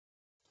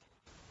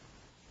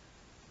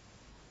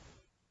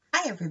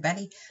Hi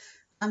everybody.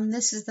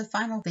 This is the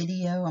final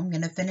video. I'm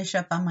going to finish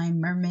up on my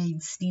Mermaid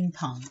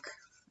Steampunk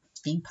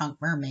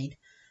Mermaid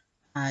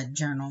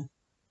journal.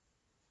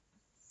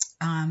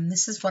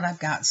 This is what I've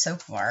got so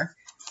far.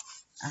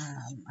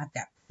 I've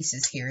got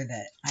pieces here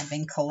that I've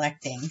been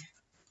collecting.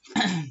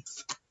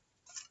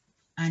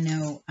 I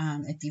know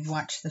if you've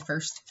watched the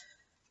first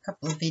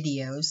couple of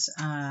videos,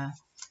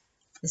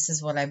 this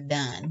is what I've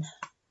done.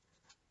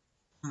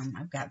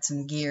 I've got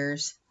some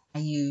gears. I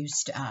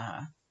used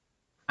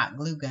hot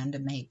glue gun to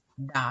make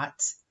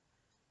dots,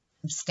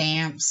 some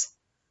stamps,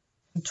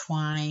 some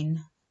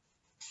twine,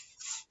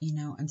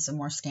 and some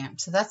more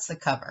stamps. So that's the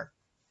cover.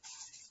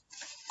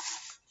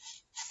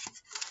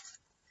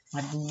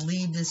 I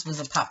believe this was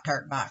a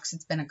Pop-Tart box.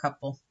 It's been a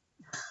couple.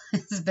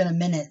 It's been a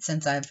minute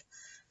since I've,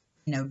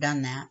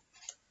 done that.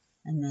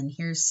 And then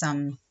here's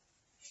some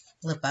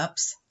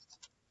flip-ups,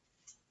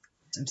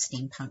 some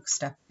steampunk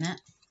stuff in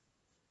it.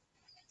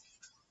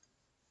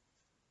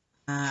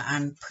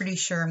 I'm pretty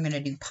sure I'm going to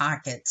do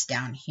pockets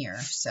down here,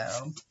 so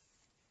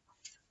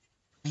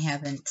I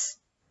haven't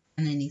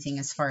done anything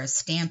as far as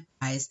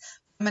stamp-wise.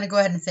 I'm going to go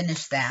ahead and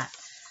finish that.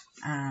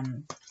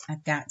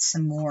 I've got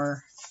some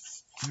more,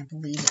 I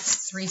believe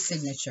it's 3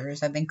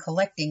 signatures. I've been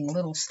collecting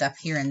little stuff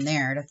here and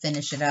there to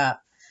finish it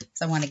up,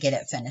 so I want to get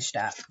it finished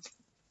up.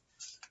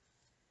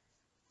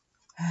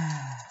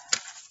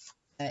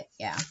 But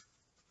yeah,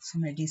 so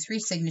I'm going to do 3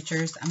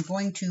 signatures. I'm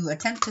going to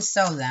attempt to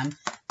sew them.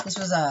 This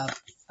was a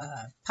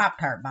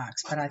Pop-Tart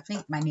box, but I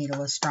think my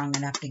needle is strong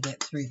enough to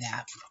get through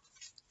that.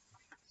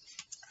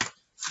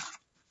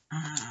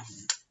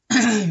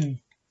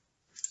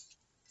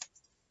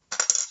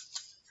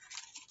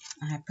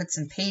 I put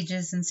some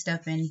pages and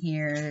stuff in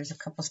here. There's a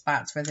couple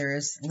spots where there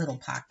is little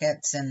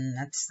pockets, and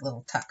that's a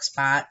little tuck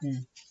spot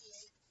and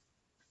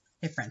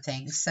different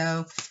things.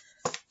 So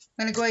I'm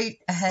going to go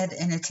ahead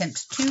and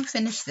attempt to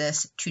finish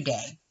this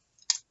today.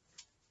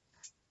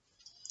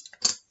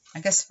 I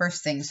guess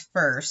first things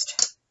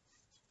first,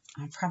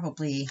 I'll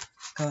probably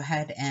go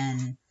ahead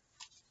and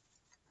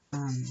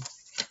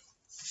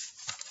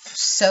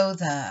sew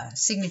the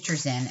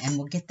signatures in, and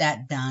we'll get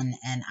that done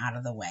and out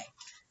of the way.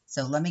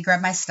 So let me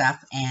grab my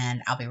stuff,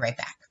 and I'll be right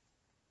back.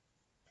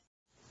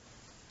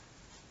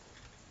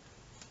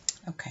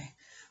 Okay,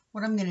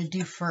 what I'm going to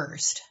do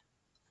first,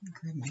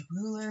 grab my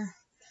ruler,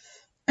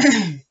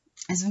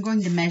 is I'm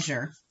going to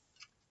measure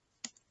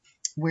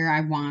where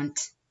I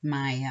want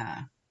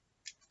my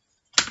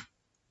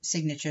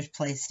signatures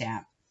placed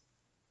at.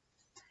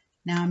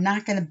 Now I'm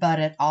not going to butt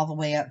it all the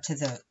way up to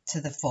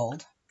the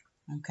fold,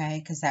 okay,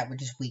 because that would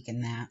just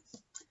weaken that.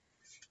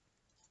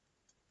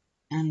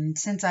 And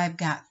since I've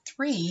got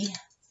 3,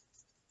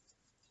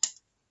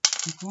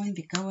 I'm going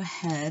to go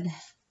ahead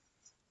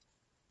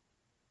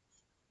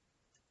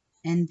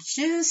and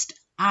just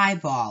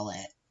eyeball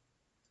it.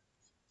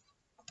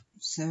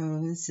 So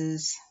this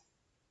is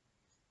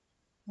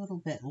a little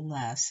bit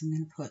less. I'm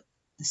going to put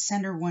the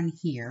center one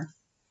here,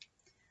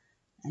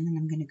 and then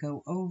I'm going to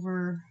go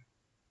over,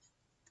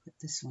 put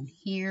this one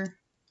here.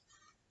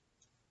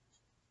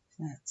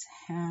 That's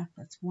half,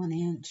 that's 1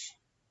 inch,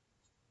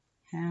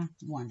 half,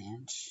 1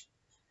 inch.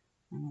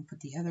 I'm going to put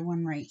the other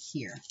one right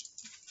here.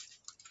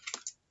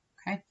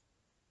 Okay.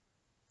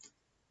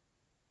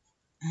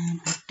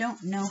 And I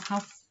don't know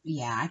how,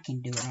 yeah, I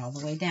can do it all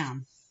the way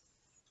down.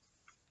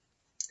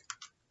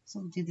 So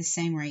we'll do the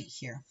same right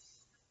here.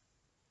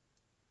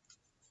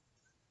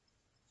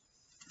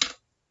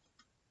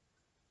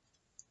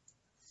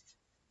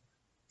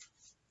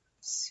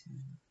 So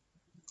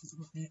a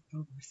little bit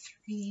over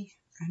 3,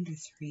 under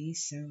 3,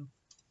 so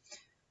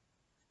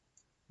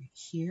right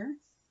here.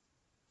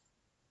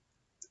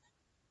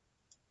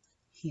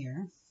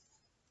 Here,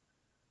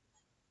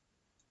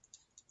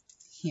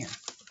 here.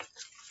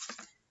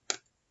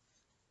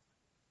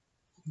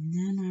 And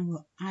then I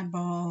will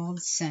eyeball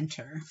the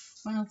center.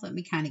 Well, let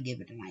me kind of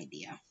give it an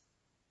idea.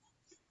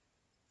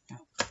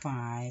 About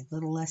 5, a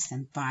little less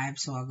than 5,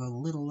 so I'll go a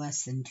little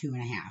less than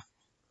 2.5.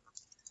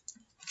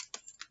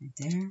 Right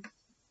there.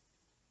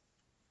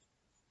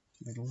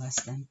 A little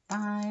less than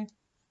 5.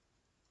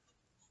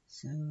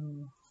 So,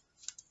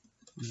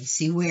 let me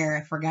see where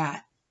I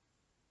forgot.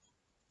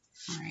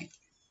 All right.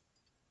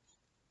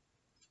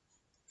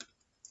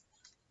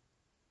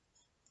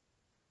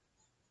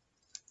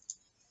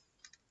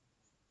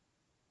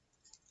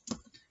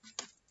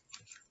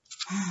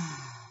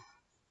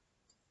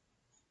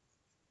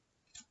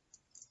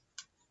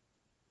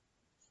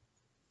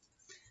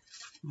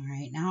 All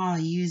right, now all I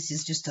use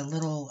is just a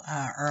little,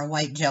 or a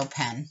white gel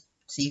pen,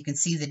 so you can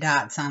see the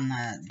dots on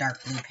the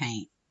dark blue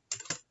paint.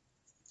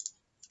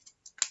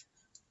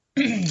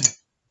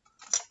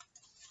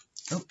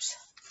 Oops,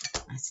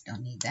 I still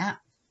need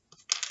that.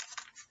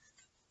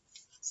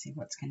 Let's see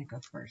what's going to go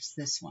first.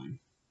 This one.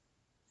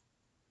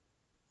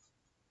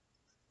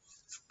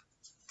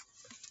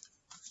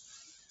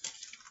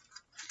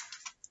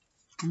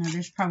 Now,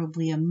 there's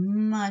probably a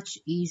much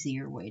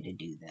easier way to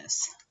do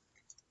this.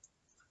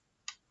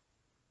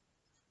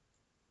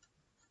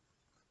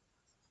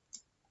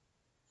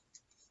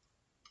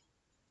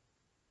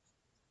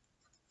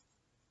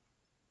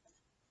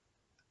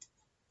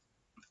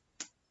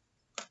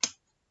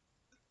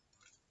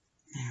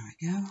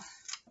 we go.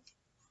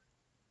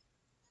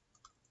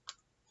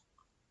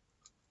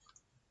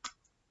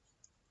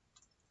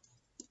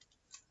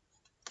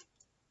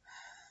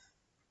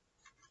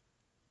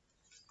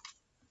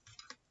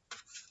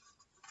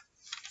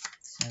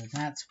 So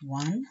that's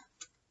one.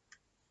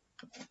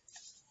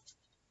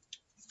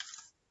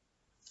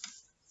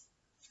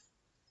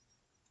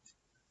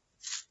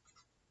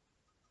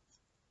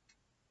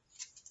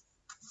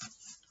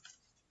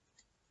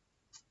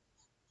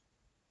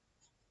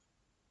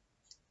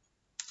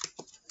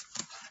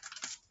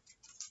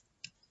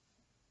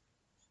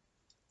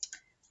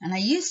 And I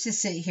used to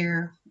sit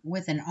here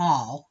with an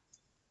awl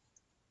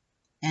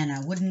and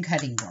a wooden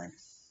cutting board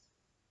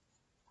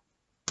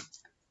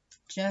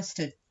just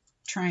to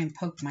try and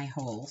poke my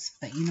holes.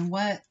 But you know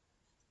what?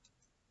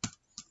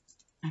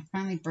 I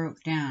finally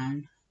broke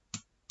down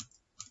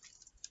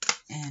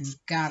and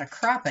got a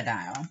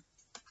crocodile,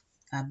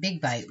 a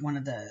big bite, one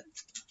of the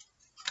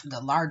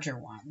larger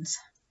ones.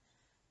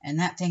 And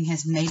that thing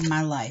has made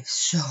my life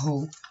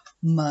so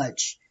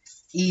much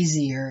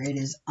easier. It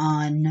is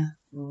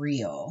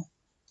unreal.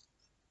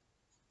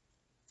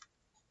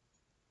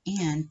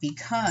 And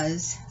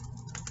because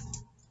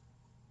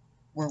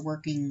we're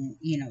working,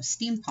 you know,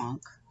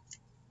 steampunk,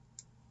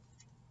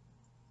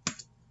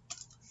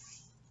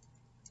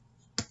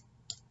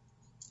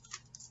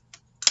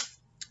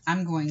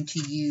 I'm going to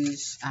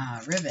use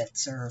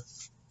rivets, or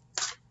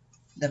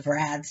the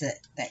brads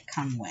that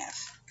come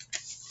with.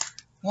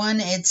 One,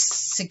 it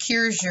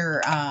secures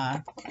your,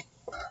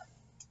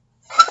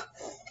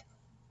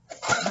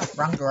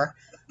 wrong drawer.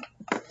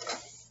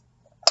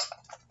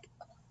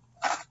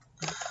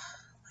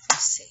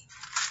 Let's see.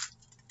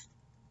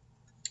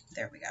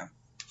 There we go.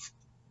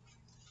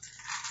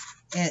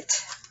 It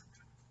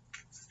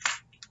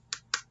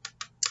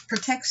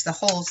protects the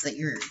holes that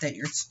your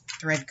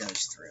thread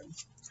goes through.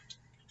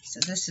 So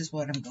this is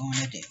what I'm going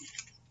to do.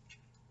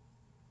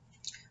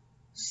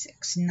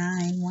 6,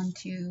 9, 1,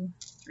 2,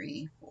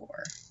 3,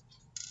 4,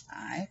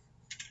 5,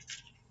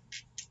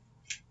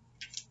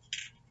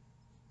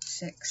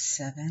 6,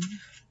 7,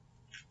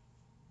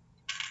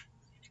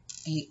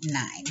 8,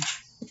 9.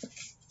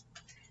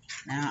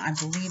 Now I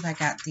believe I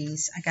got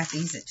these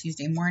at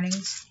Tuesday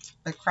mornings.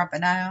 The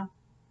crocodile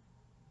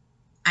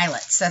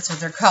eyelets, that's what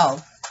they're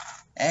called.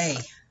 Hey.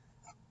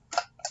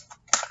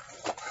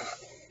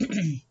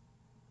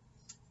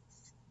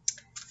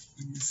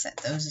 And set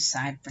those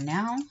aside for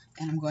now,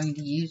 and I'm going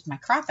to use my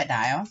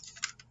crocodile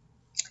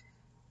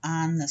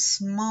on the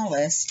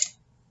smallest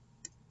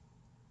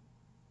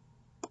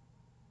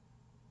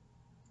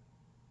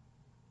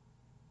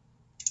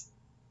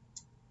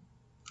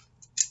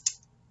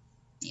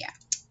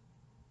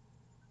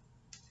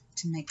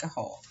to make a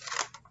hole.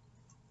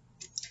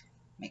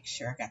 Make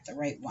sure I got the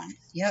right one.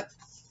 Yep.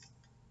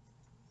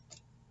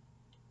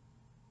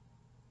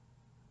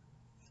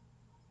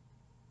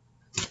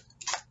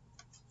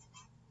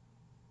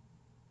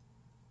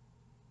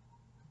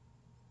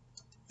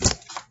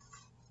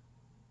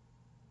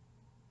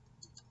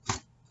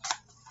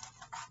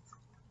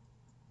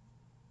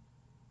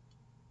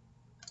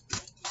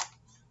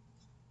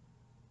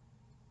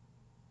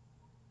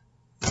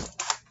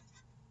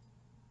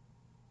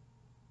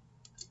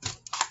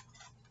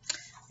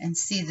 And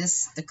see,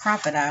 the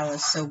crocodile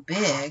is so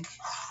big,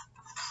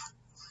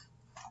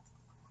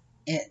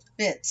 it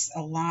fits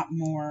a lot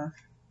more,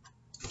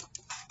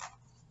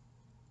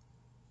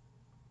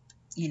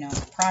 you know,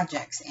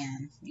 projects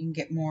in. You can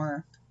get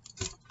more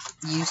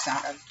use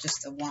out of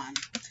just the one.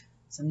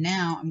 So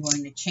now I'm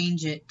going to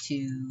change it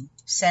to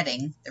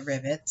setting the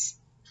rivets.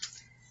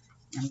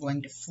 I'm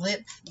going to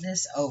flip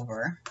this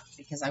over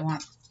because I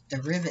want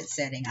the rivet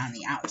setting on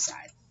the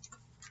outside.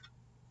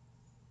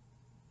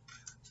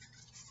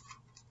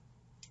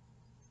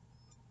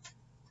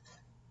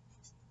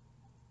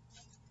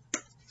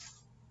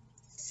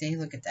 See,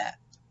 look at that.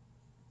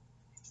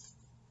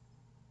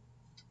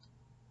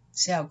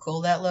 See how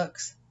cool that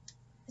looks?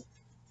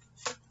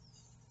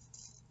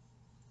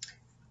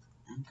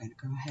 I'm going to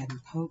go ahead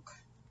and poke.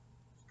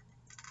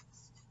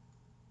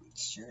 Make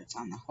sure it's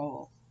on the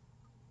hole.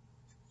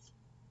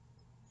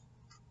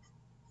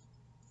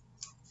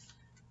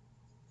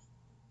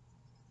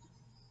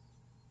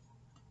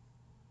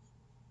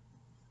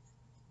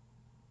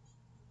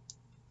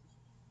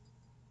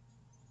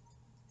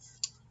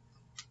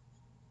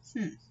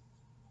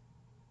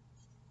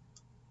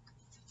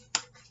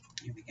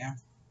 Here we go.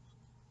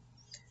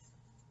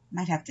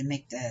 Might have to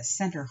make the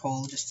center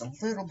hole just a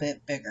little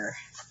bit bigger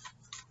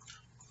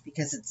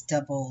because it's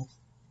double.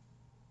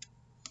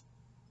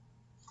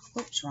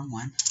 Oops, wrong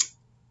one.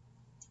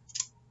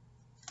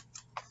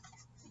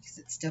 Because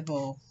it's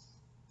double.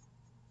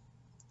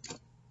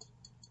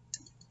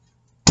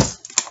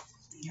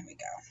 Here we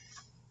go.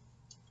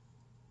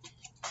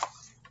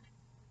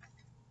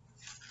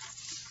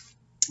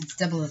 It's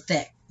double the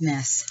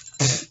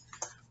thickness.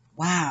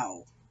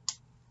 Wow.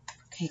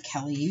 Okay,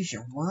 Kelly, use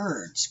your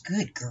words.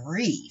 Good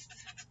grief.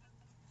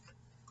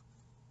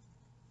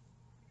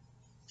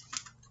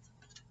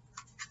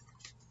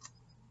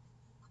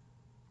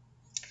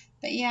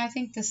 But yeah, I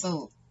think this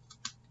will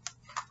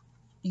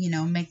you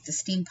know, make the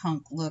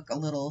steampunk look a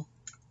little,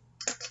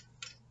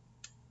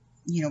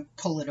 you know,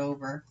 pull it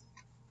over.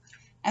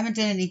 I haven't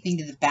done anything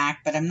to the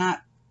back, but I'm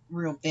not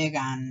real big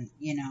on,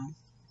 you know,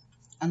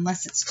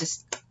 unless it's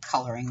just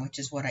coloring, which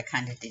is what I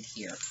kind of did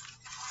here.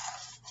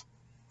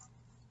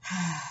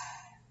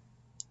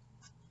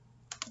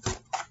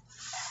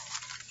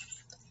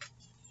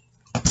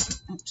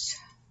 Oops.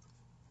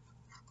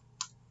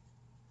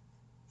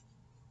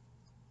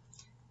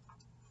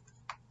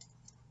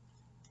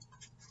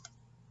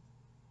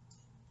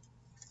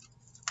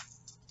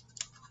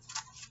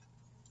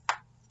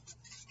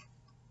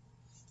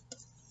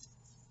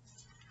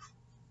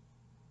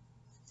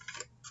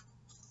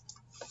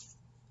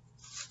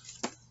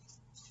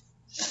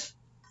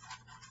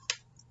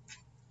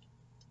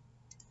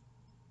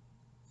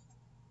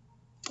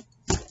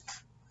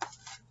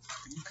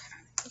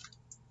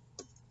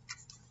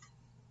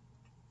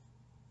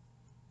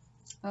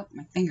 Oh,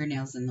 my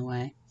fingernail's in the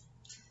way.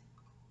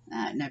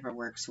 That never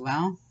works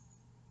well.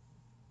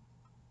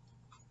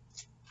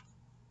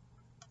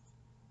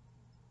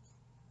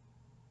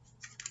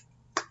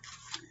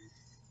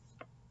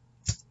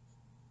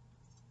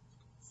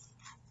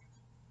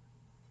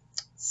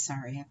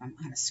 Sorry if I'm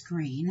on a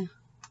screen.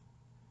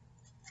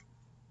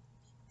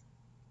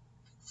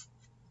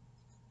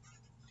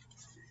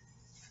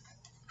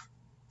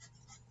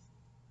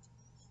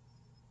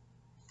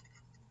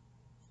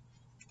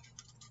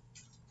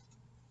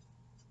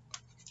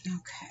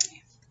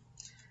 Okay,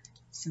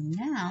 so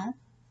now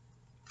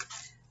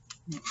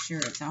make sure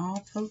it's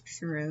all poked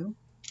through.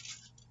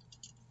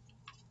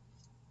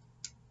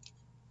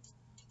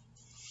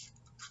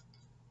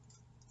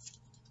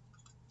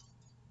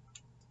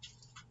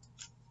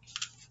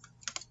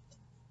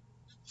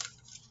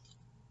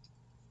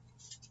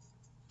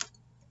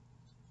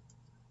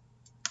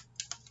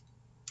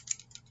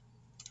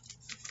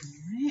 All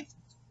right,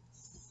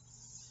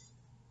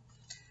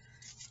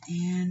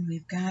 and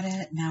we've got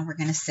it. Now we're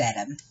going to set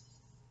them.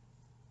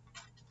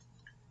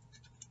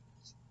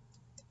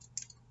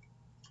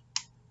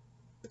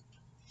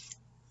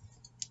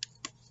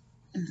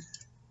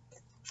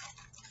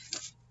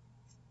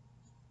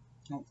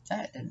 Oh,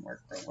 that didn't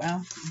work real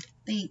well. I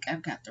think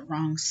I've got the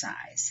wrong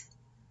size.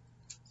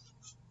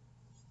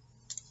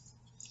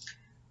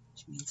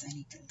 Which means I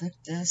need to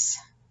lift this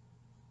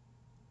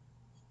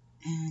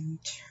and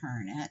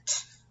turn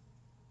it.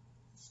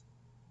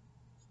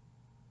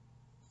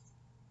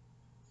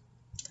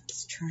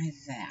 Let's try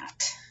that.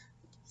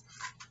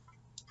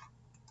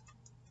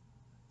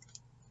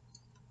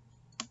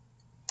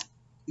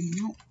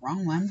 Nope,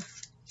 wrong one.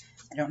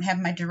 I don't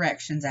have my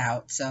directions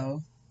out,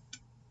 so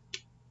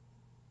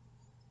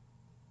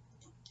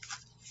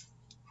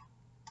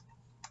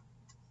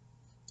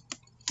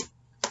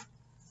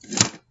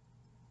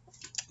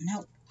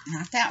nope,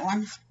 not that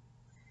one.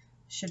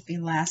 Should be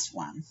last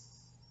one.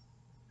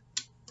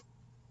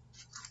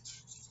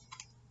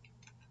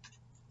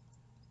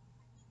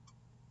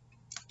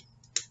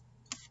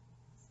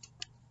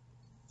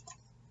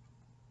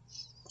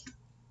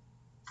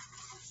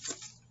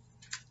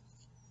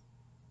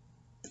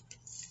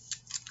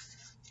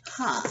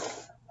 Huh. Let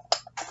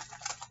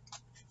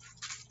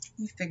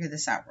me figure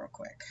this out real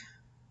quick.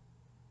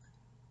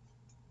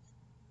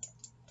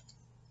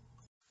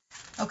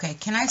 Okay,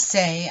 can I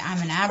say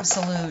I'm an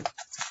absolute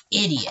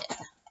idiot?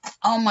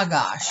 Oh my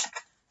gosh.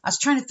 I was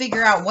trying to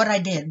figure out what I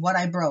did, what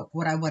I broke,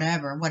 what I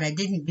whatever. What I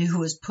didn't do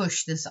was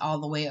push this all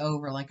the way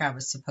over like I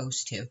was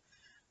supposed to.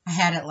 I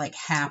had it like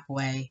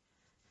halfway,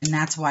 and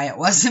that's why it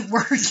wasn't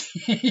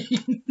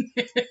working.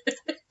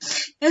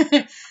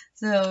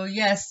 So,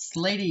 yes,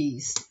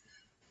 ladies,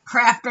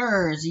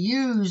 crafters,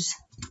 use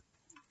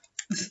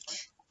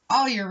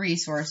all your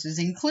resources,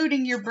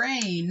 including your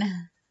brain.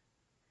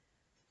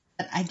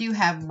 But I do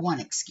have one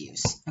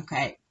excuse,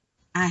 okay?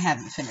 I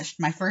haven't finished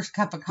my first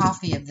cup of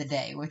coffee of the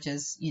day, which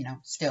is, you know,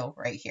 still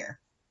right here.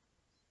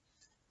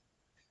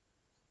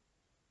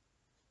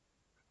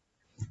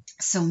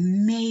 So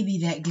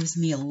maybe that gives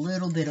me a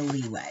little bit of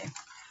leeway.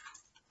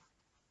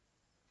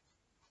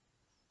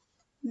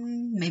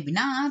 Maybe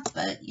not,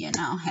 but, you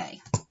know,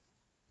 hey.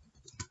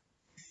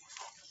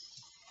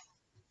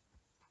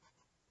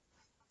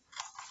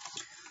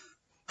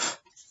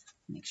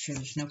 Make sure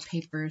there's no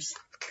papers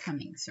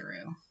coming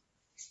through.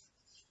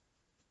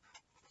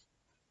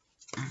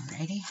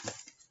 Alrighty.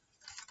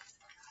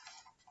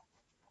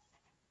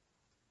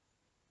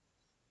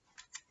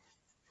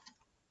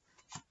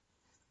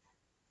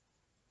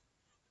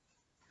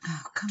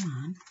 Oh, come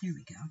on. Here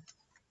we go.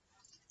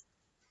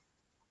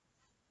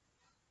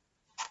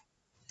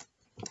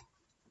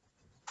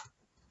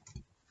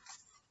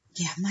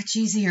 Yeah, much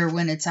easier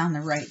when it's on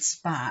the right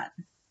spot.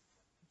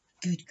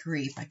 Good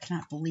grief. I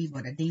cannot believe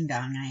what a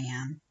ding-dong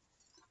I am.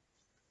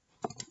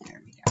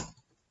 There we go.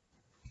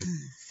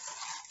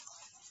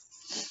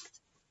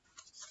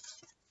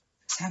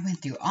 I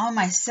went through all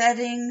my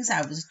settings.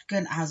 I was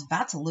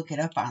about to look it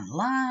up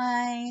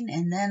online,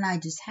 and then I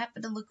just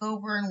happened to look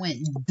over and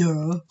went,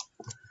 duh.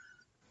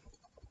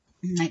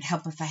 It might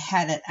help if I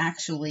had it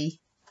actually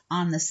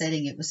on the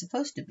setting it was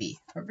supposed to be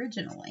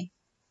originally.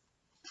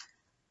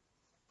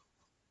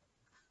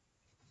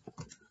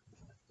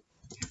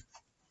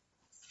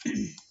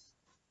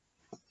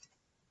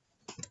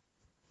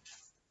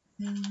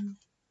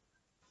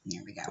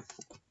 There we go.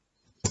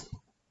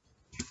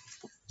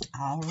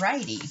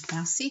 Alrighty.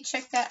 Now see,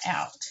 check that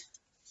out.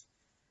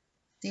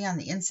 See on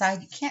the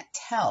inside, you can't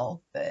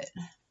tell, but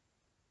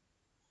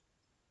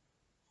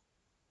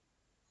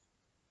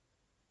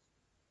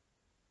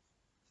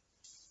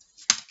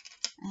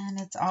and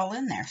it's all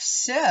in there.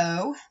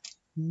 So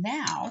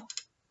now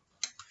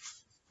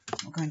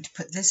we're going to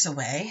put this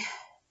away.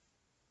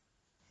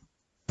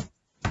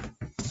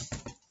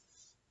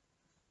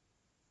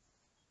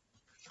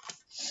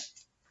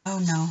 Oh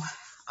no,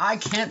 I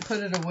can't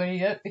put it away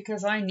yet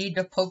because I need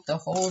to poke the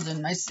holes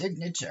in my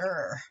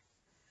signature.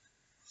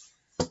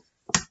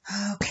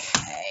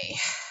 Okay.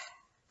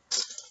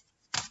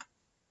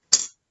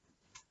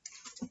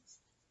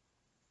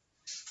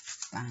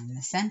 Find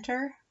the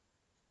center.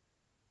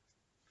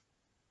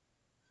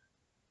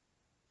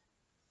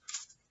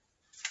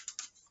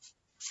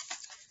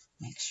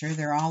 Make sure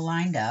they're all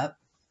lined up.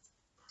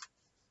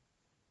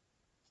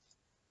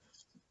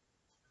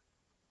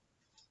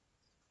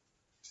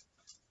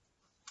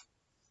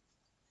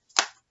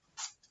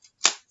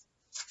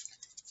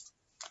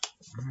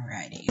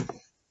 Alrighty.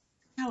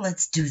 Now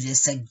let's do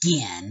this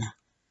again.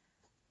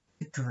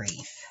 Good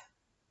grief.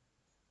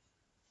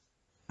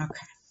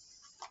 Okay.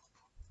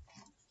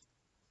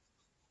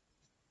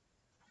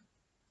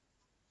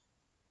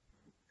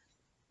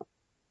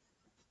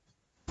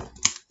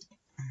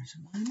 There's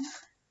 1,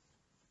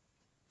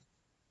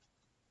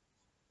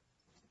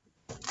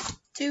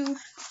 2,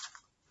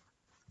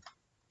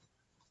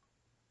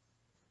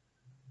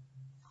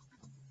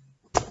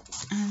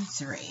 and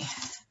 3.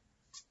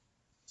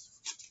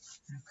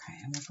 Okay,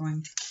 and we're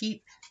going to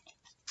keep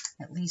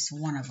at least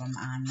one of them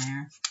on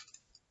there.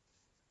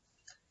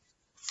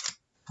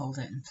 Hold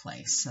it in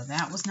place. So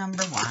that was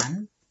number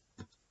 1.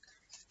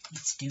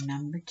 Let's do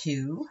number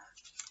 2.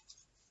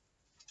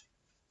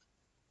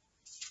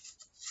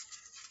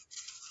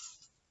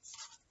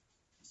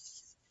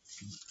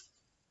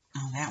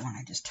 Oh, that one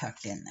I just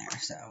tucked in there,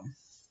 so.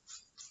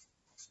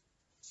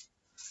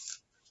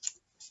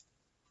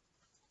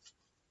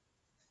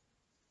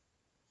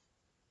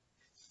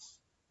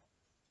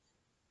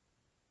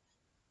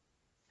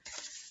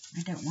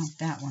 I don't want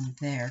that one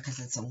there because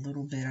it's a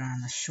little bit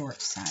on the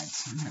short side,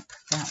 so I'm going to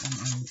put that one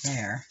in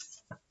there.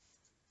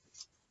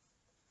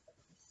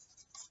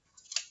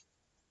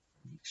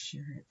 Make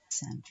sure it's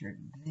centered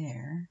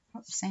there.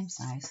 Oh, same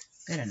size.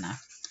 Good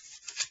enough.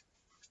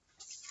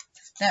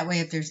 That way,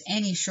 if there's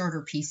any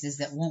shorter pieces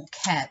that won't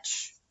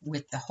catch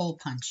with the hole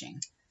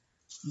punching,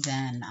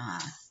 then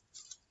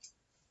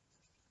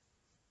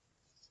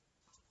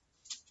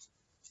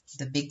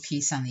the big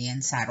piece on the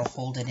inside will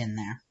hold it in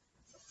there.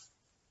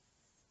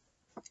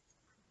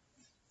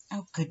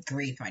 Oh, good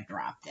grief, I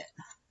dropped it.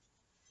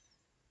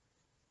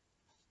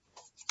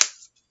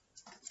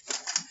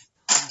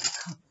 A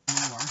couple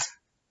more.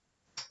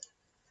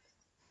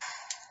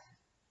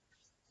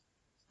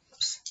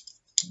 Oops,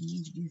 I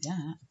need to do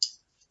that.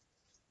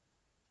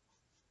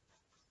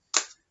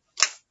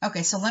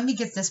 Okay, so let me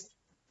get these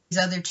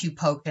other 2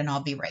 poked and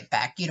I'll be right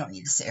back. You don't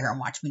need to sit here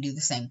and watch me do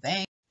the same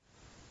thing.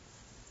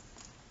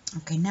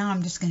 Okay, now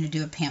I'm just going to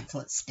do a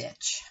pamphlet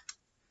stitch.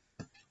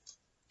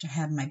 I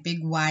have my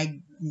big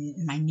wide,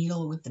 my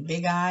needle with the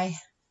big eye,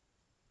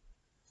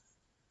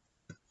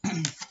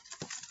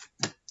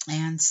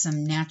 and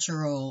some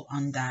natural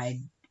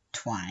undyed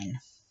twine.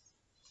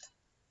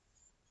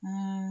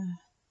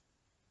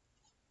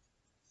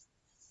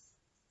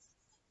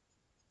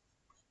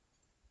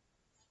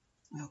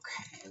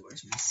 Okay,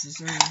 where's my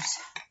scissors?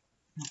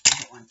 Oh,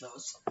 I don't want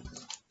those.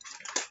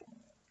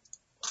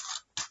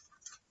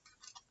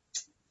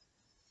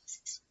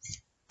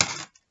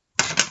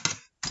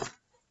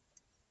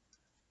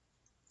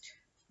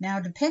 Now,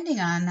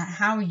 depending on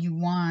how you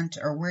want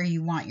or where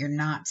you want your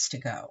knots to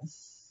go,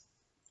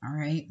 all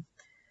right,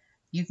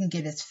 you can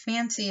get as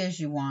fancy as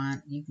you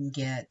want. You can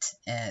get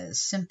as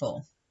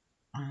simple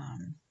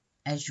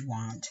as you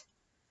want,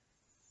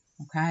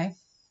 okay?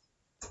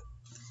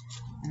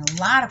 And a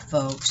lot of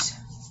folks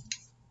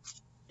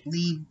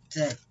leave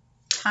the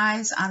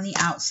ties on the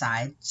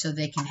outside so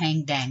they can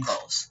hang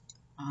dangles.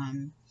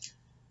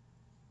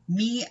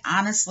 Me,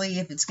 honestly,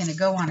 if it's going to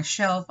go on a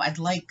shelf, I'd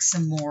like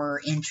some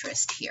more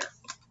interest here.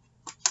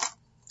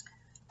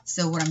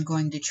 So what I'm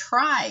going to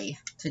try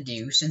to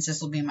do, since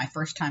this will be my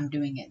first time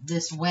doing it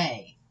this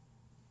way,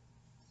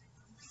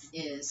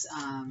 is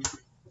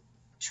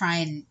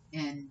try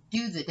and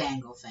do the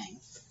dangle thing.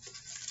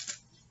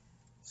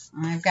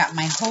 I've got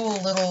my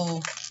whole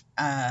little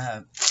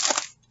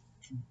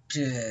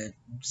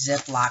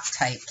Ziploc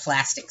type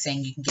plastic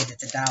thing you can get at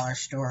the dollar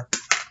store,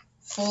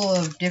 full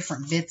of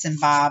different bits and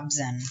bobs,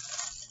 and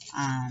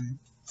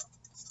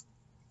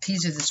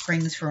these are the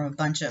springs from a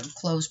bunch of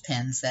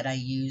clothespins that I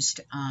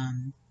used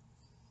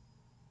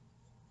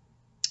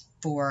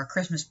for a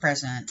Christmas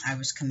present I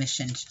was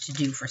commissioned to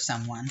do for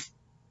someone.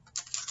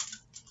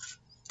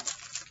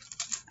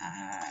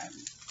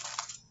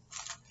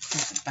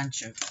 There's a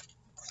bunch of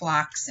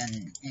clocks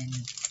and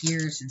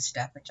gears and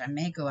stuff, which I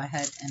may go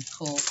ahead and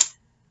pull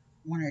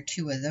 1 or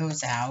 2 of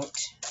those out.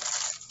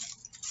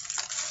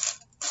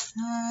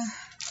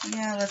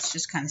 Yeah, let's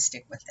just kind of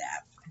stick with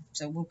that.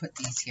 So we'll put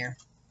these here.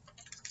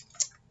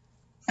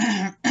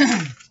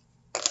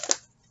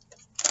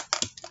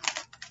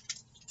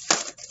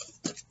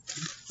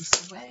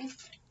 This away.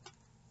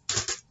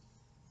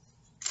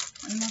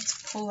 And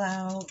let's pull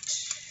out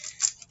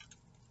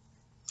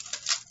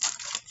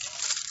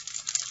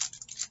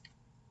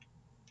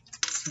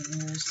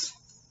scissors.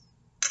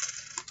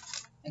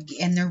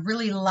 And they're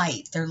really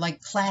light. They're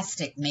like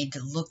plastic made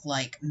to look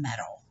like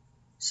metal.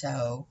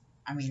 So,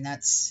 I mean,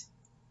 that's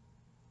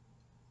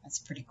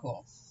pretty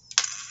cool.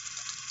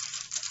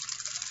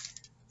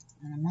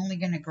 And I'm only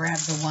going to grab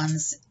the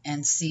ones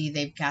and see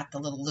they've got the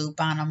little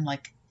loop on them,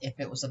 like if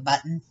it was a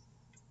button.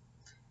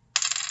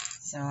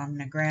 So I'm going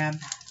to grab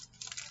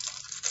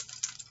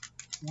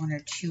 1 or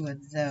 2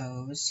 of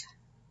those.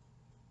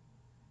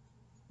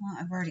 Well,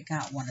 I've already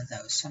got one of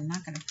those, so I'm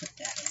not going to put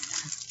that in there.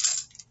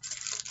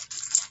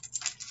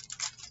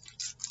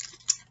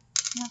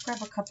 I'll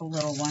grab a couple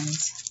little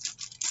ones.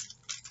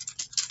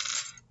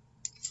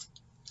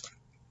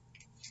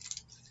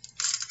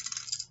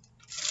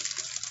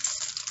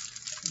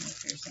 See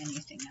if there's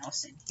anything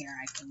else in here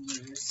I can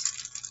use.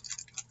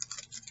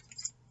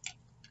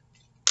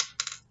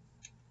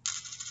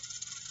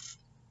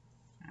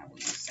 I will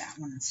use that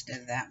one instead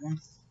of that one.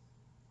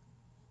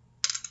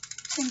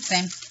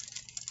 Same.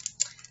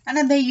 And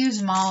I may use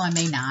them all, I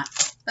may not.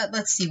 But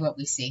let's see what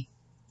we see.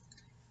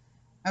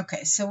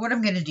 Okay, so what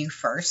I'm going to do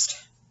first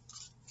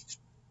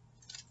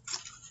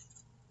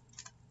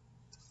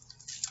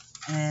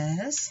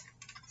is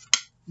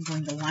I'm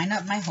going to line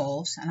up my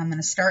holes, and I'm going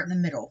to start in the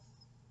middle.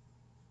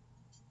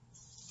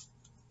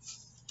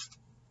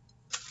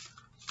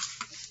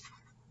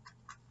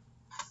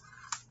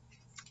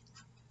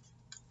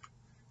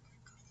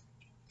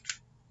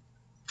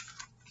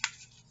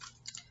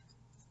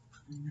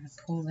 I'm going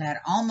to pull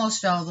that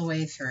almost all the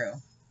way through.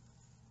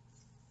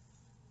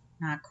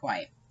 Not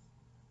quite.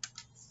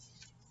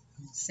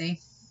 Let's see.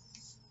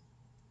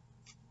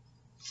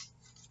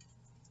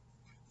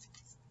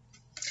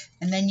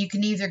 And then you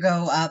can either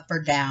go up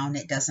or down,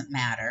 it doesn't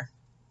matter.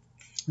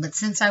 But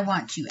since I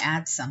want to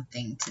add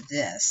something to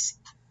this,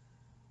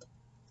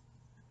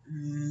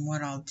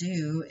 what I'll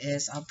do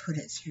is I'll put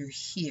it through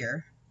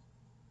here.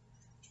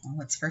 Well,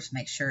 let's first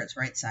make sure it's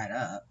right side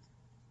up.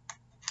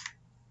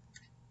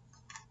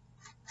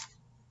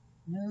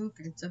 Nope,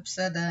 it's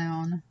upside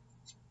down.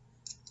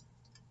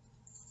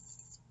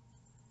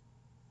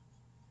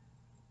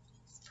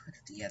 Put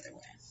it the other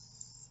way.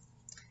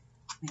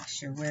 Make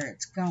sure where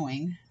it's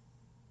going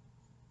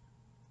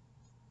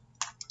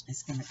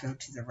is going to go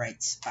to the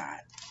right spot.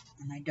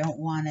 And I don't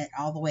want it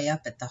all the way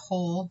up at the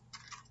hole.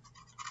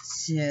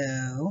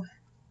 So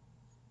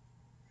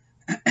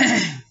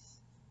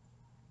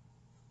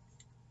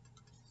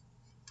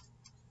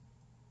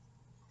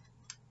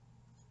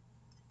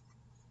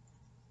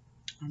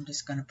I'm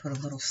just going to put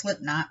a little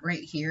slip knot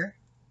right here.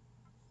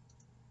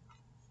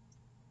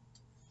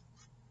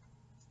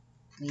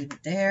 Leave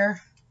it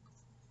there.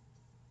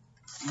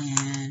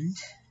 And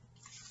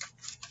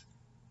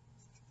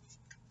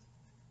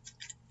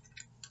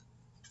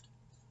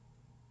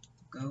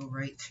go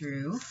right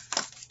through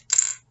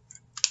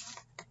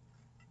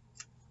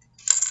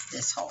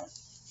this hole.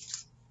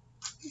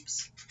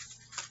 Oops.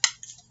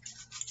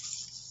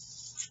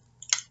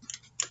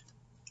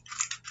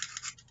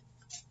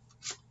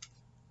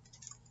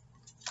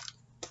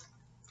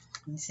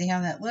 You see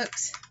how that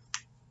looks?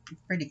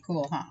 Pretty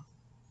cool, huh?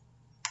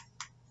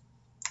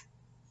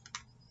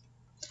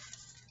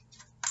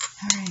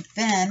 Alright,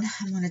 then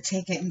I'm going to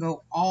take it and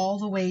go all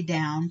the way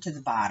down to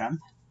the bottom.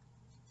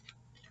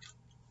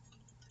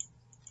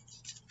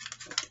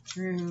 Poke it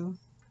through.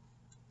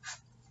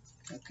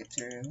 Poke it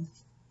through.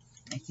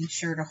 Making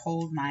sure to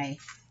hold my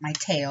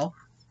tail.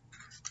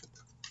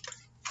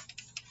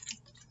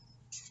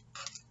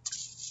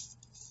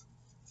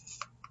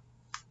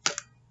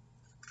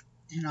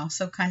 And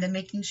also kind of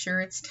making sure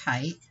it's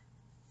tight.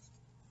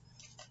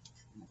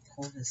 I'm going to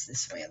pull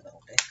this way a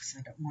little bit because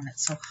I don't want it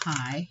so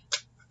high.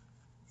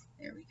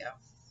 There we go.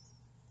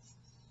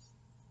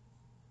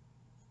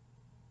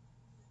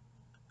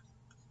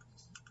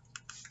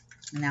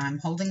 Now I'm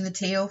holding the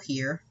tail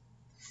here.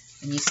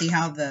 And you see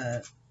how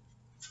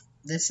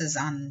this is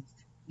on,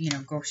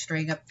 go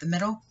straight up the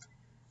middle.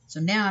 So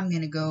now I'm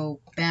going to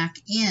go back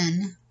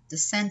in the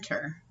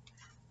center.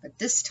 But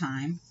this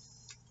time,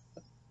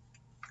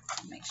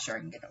 I'll make sure I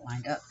can get it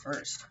lined up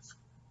first.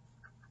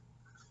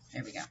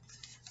 There we go.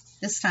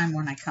 This time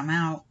when I come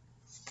out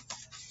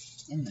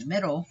in the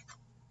middle,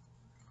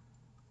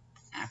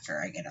 after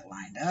I get it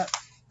lined up,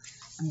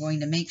 I'm going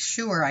to make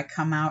sure I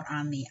come out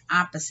on the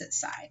opposite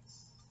side.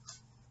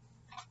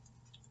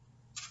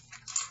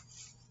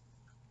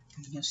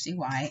 And you'll see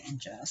why in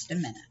just a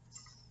minute.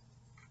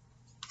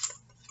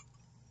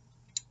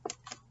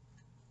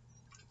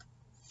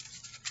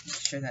 Make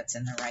sure that's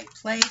in the right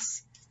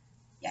place.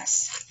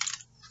 Yes.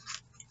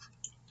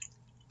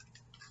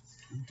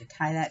 I'm going to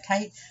tie that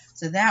tight.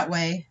 So that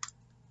way,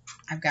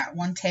 I've got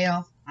one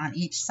tail on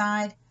each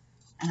side,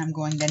 and I'm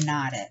going to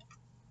knot it.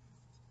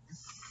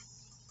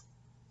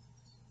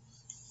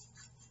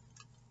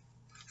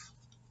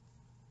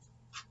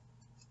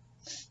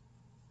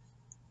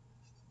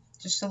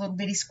 Just a little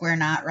bitty square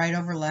knot, right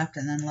over left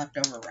and then left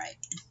over right.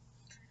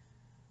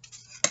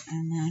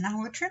 And then I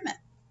will trim it.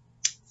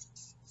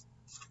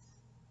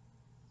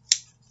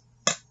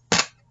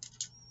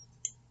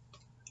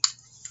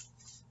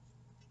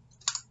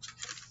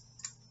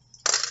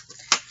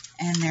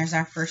 And there's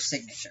our first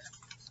signature.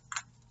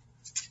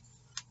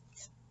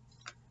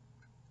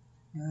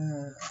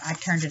 I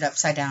turned it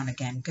upside down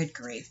again. Good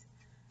grief.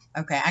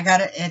 Okay, I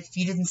got it. If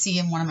you didn't see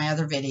in one of my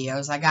other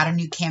videos, I got a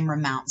new camera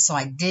mount, so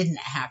I didn't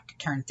have to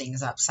turn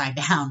things upside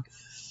down.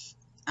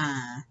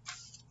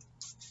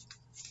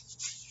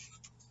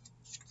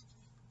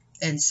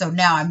 And so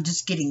now I'm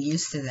just getting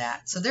used to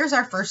that. So there's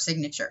our first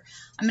signature.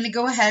 I'm going to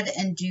go ahead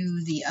and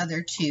do the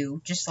other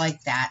two just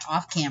like that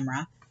off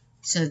camera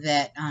so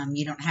that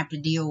you don't have to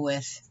deal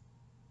with,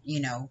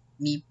 you know,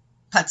 me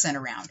putzing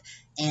around.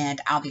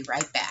 And I'll be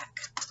right back.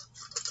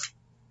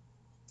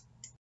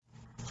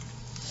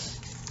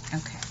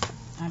 Okay,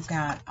 I've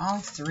got all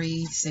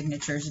three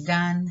signatures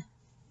done.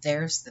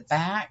 There's the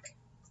back,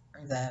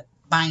 or the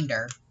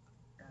binder.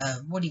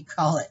 What do you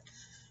call it?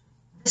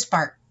 This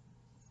part.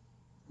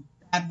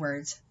 Bad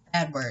words.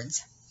 Bad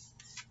words.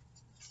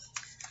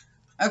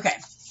 Okay.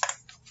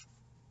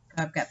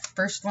 I've got the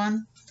first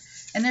one.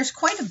 And there's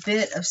quite a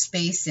bit of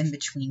space in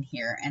between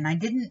here. And I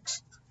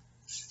didn't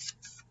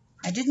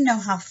know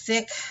how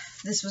thick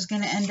this was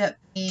going to end up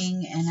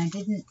being. And I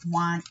didn't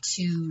want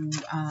to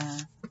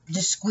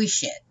just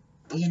squish it,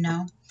 you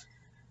know.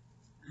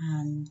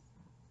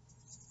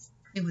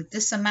 With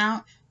this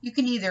amount, you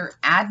can either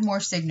add more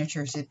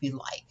signatures if you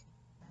like.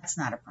 That's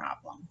not a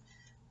problem.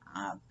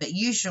 But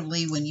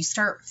usually when you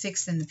start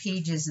fixing the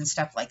pages and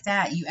stuff like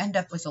that, you end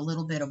up with a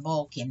little bit of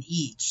bulk in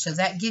each. So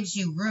that gives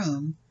you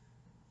room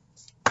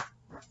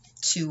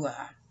to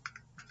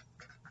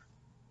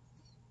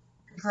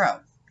grow,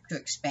 to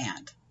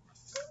expand.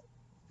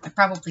 I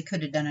probably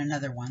could have done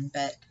another one,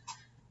 but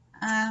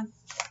I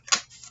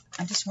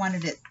just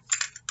wanted it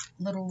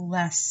a little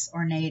less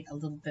ornate, a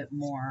little bit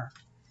more,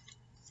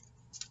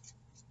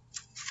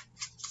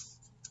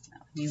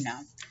 you know.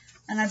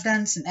 And I've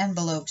done some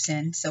envelopes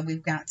in, so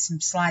we've got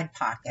some slide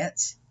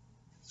pockets.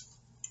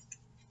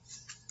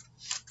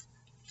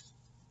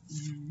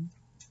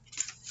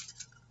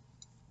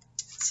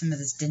 Some of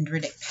this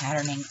dendritic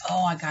patterning.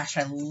 Oh my gosh,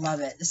 I love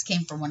it. This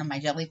came from one of my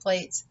jelly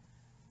plates.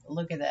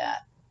 Look at that.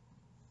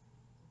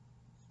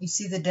 You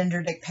see the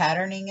dendritic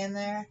patterning in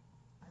there?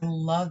 I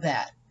love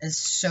that. It's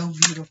so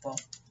beautiful.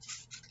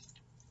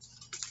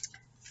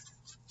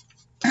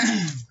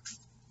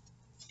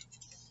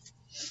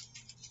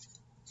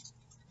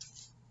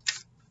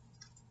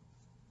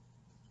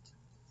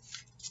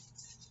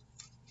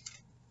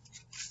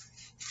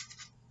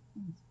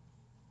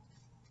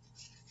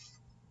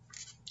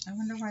 I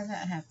wonder why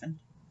that happened.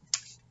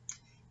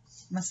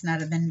 Must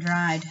not have been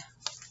dried.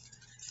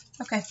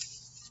 Okay.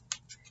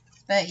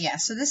 But yeah,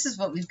 so this is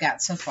what we've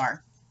got so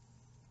far.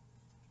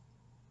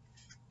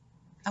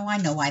 Oh, I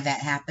know why that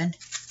happened.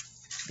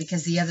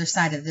 Because the other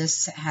side of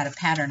this had a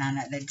pattern on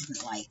it that I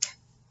didn't like.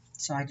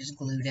 So I just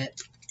glued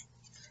it.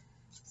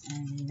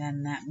 And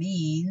then that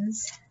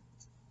means,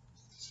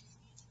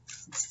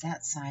 since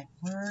that side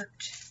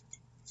worked,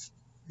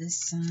 this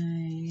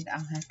side,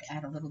 I'll have to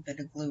add a little bit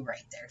of glue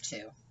right there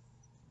too.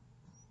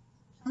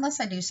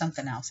 Unless I do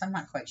something else. I'm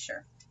not quite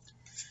sure.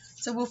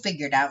 So we'll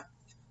figure it out.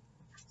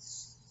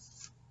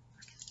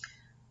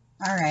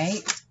 All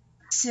right.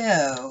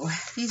 So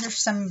these are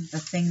some of the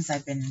things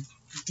I've been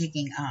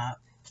digging up.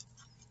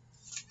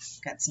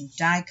 Got some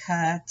die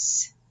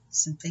cuts.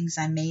 Some things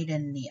I made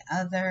in the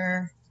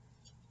other.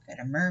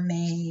 Got a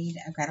mermaid.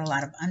 I've got a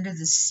lot of under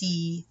the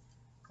sea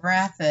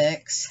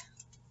graphics.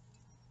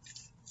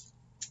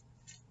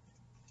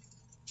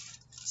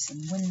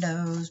 Some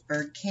windows,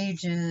 bird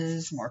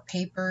cages, more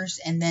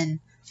papers, and then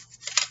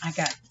I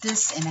got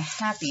this in a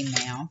Happy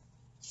Mail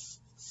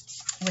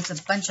with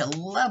a bunch of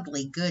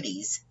lovely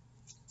goodies.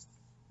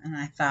 And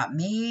I thought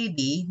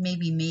maybe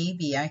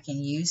I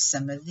can use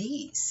some of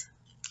these.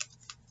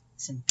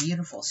 Some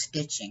beautiful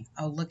stitching.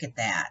 Oh, look at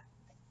that.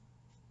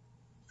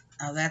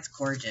 Oh, that's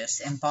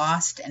gorgeous.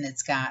 Embossed, and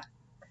it's got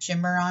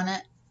shimmer on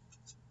it.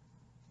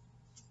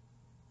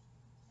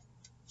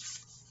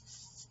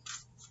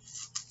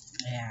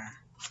 Yeah.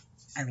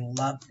 I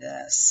love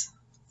this.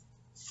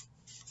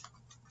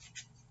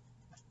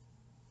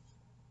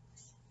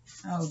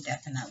 Oh,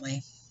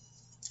 definitely.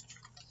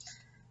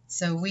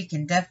 So we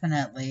can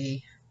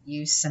definitely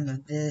use some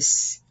of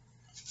this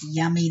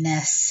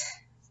yumminess.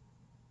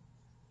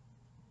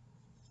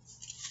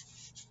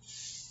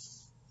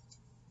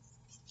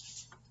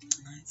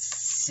 Let's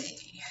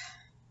see.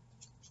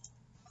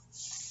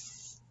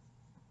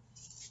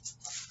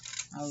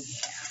 Oh,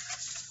 yeah.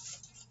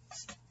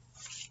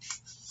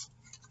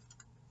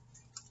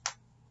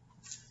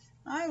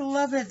 I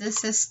love it.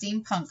 This is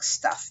steampunk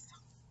stuff.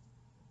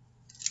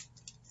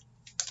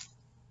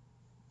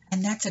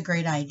 And that's a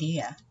great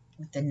idea.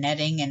 With the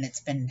netting and it's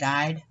been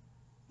dyed.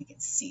 You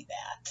can see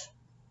that.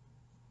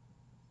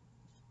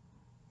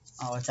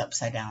 Oh, it's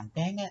upside down.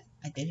 Dang it.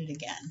 I did it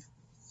again.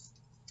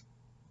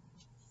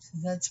 So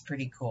that's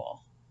pretty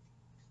cool.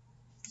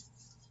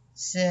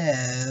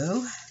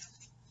 So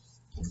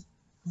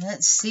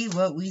let's see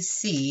what we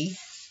see.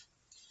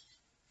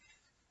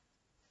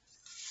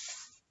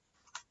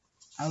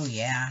 Oh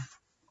yeah,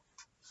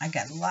 I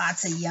got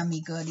lots of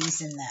yummy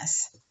goodies in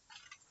this.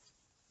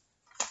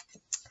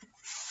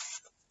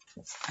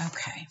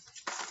 Okay,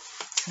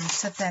 so we'll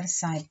set that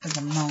aside for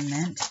the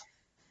moment.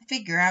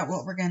 Figure out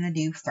what we're going to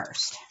do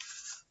first.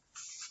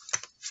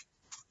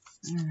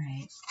 All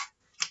right,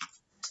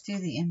 let's do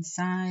the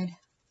inside.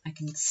 I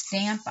can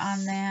stamp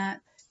on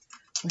that,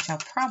 which I'll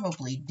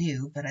probably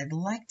do, but I'd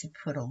like to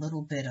put a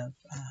little bit of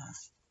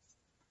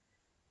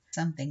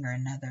something or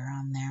another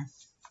on there.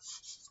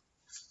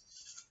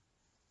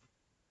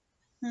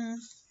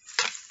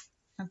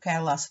 Okay, I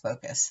lost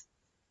focus.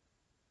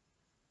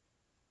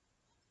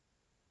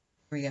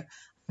 Here we go.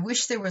 I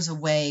wish there was a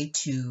way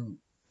to,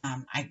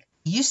 I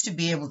used to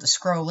be able to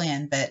scroll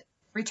in, but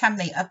every time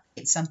they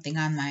update something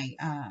on my,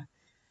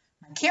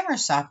 my camera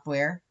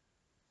software,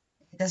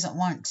 it doesn't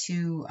want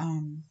to,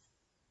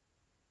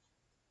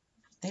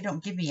 they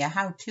don't give me a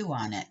how-to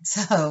on it.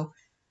 So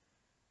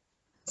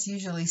it's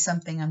usually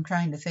something I'm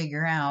trying to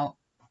figure out.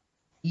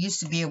 I used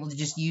to be able to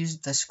just use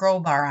the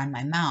scroll bar on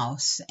my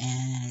mouse,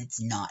 and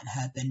it's not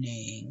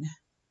happening.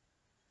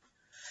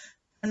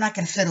 I'm not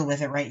going to fiddle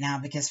with it right now,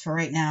 because for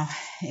right now,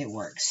 it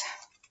works.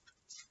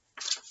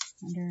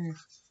 Yeah,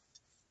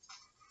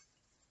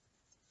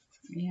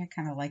 I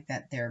kind of like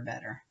that there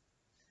better.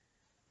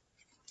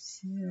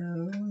 So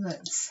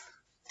let's...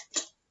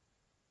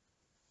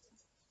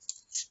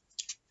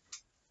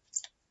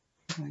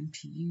 I'm going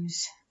to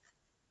use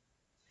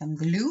some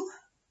glue.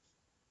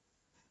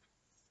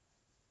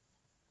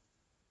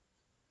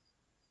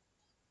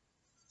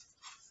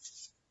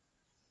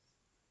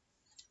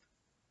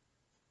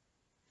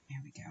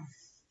 There we go.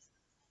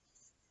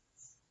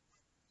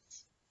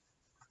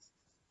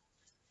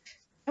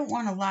 I don't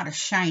want a lot of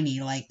shiny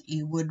like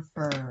you would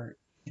for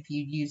if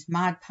you use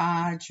Mod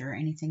Podge or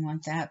anything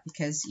like that,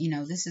 because, you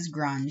know, this is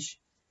grunge.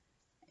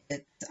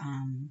 It's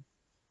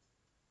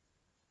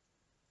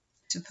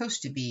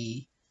supposed to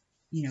be,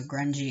 you know,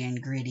 grungy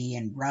and gritty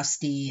and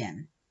rusty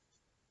and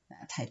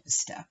that type of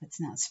stuff.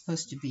 It's not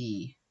supposed to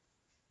be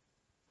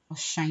all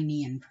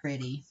shiny and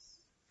pretty.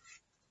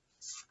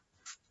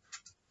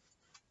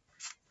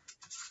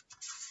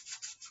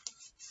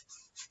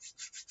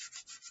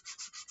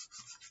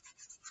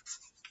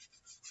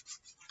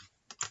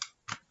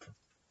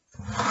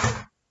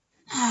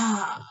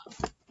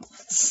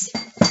 Let's see.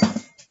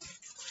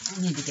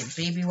 I need to get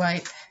baby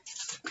wipe.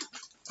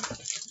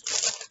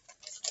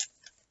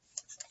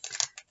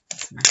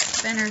 My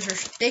spinners are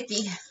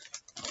sticky.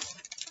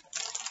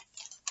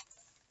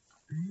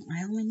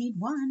 I only need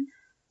one.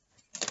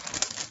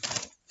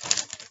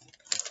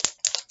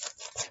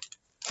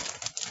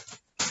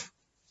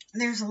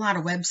 There's a lot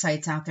of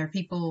websites out there.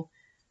 People,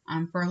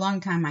 for a long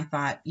time I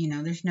thought, you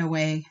know, there's no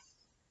way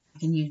I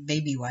can use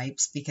baby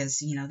wipes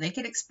because, you know, they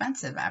get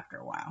expensive after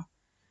a while.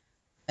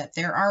 But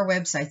there are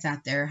websites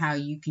out there how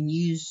you can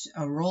use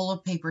a roll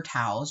of paper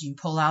towels. You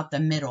pull out the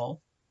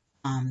middle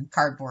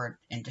cardboard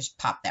and just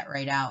pop that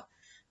right out.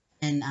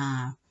 And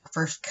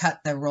first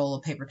cut the roll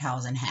of paper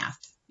towels in half,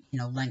 you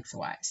know,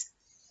 lengthwise.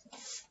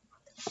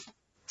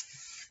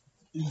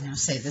 You know,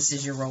 say this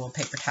is your roll of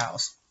paper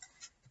towels.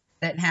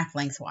 Cut it in half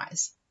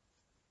lengthwise.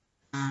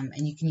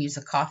 And you can use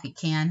a coffee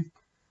can.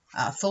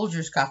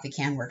 Folgers coffee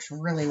can works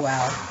really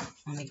well.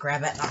 Let me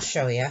grab it and I'll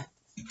show you.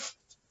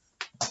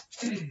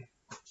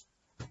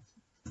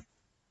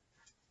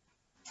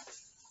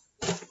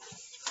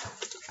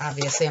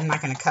 Obviously, I'm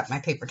not going to cut my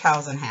paper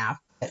towels in half,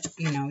 but,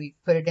 you know, you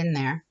put it in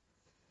there.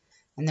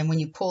 And then when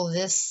you pull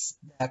this,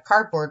 the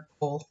cardboard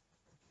pull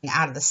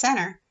out of the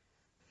center,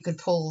 you can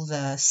pull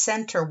the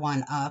center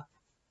one up,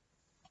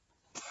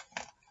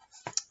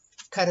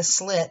 cut a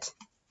slit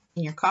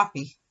in your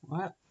coffee.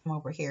 Well, I'm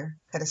over here.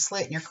 Cut a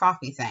slit in your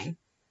coffee thing,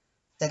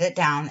 set it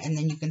down, and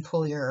then you can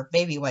pull your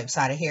baby wipes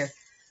out of here.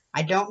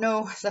 I don't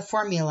know the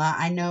formula.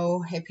 I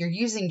know if you're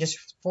using just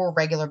 4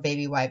 regular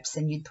baby wipes,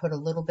 then you'd put a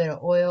little bit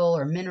of oil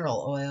or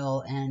mineral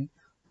oil and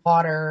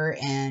water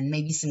and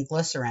maybe some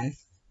glycerin.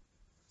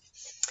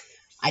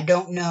 I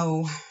don't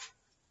know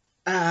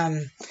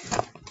the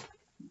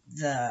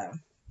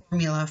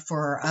formula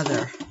for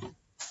other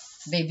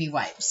baby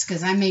wipes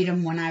because I made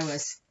them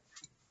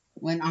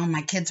when all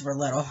my kids were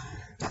little.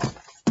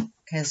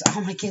 Because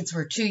all my kids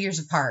were 2 years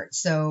apart.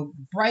 So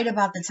right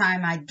about the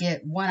time I'd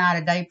get one out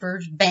of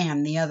diapers,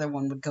 bam, the other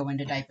one would go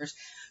into diapers.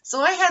 So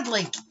I had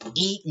like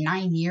 8,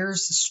 9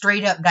 years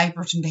straight up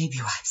diapers and baby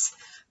wipes.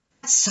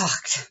 That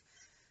sucked.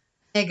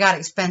 It got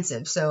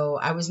expensive, so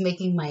I was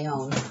making my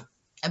own.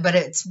 But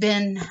it's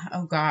been,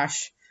 oh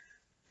gosh,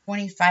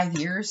 25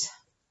 years.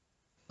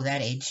 Oh,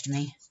 that aged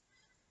me.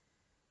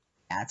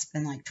 Yeah, it's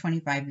been like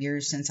 25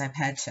 years since I've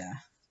had to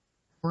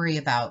worry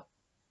about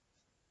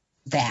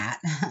that.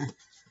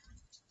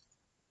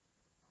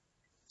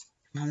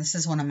 Now, this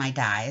is one of my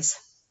dies.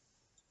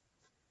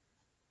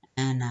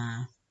 And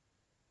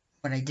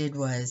what I did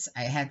was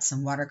I had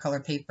some watercolor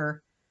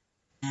paper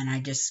and I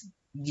just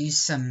used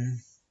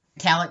some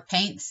metallic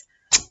paints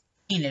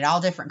painted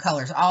all different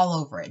colors all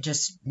over it,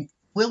 just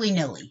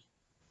willy-nilly.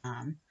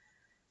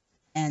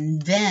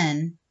 And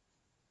then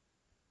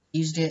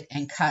used it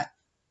and cut,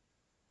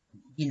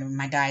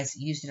 my dies,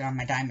 used it on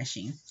my die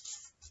machine,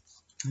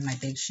 on my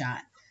Big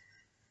Shot.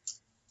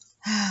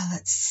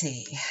 Let's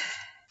see.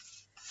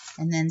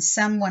 And then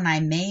some, when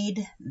I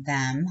made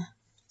them,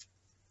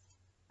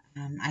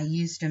 I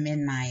used them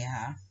in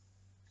my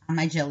on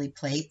my jelly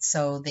plate,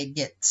 so they'd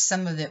get,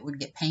 some of it would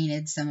get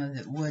painted, some of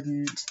it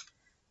wouldn't.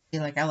 I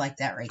feel like I like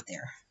that right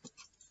there.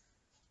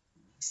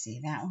 Let's see,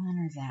 that one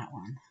or that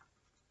one?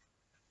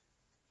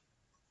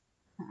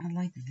 I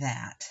like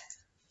that.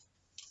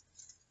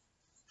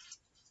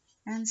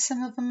 And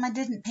some of them I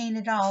didn't paint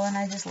at all, and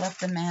I just left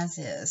them as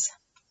is.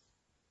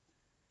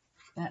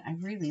 But I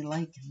really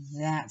like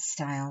that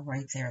style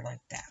right there,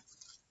 like that.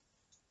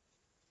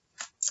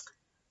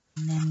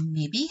 And then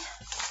maybe,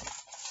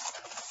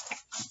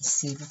 let's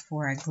see,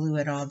 before I glue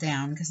it all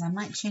down, because I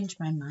might change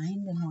my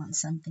mind and want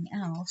something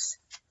else.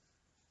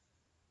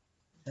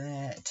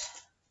 But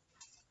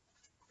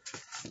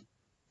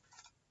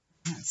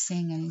I'm not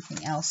seeing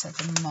anything else at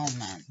the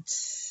moment.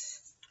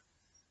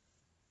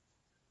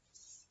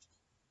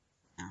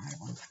 No, I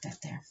don't want to put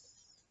that there.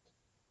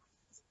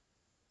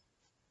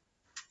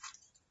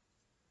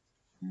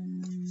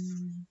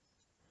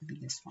 Maybe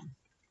this one.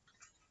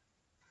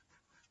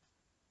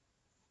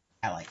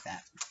 I like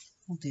that.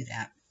 We'll do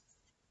that.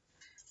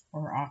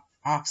 Or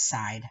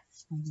offside.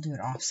 We'll do it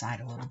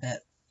offside a little bit.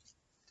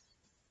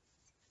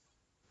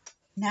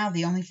 Now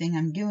the only thing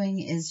I'm doing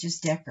is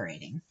just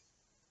decorating.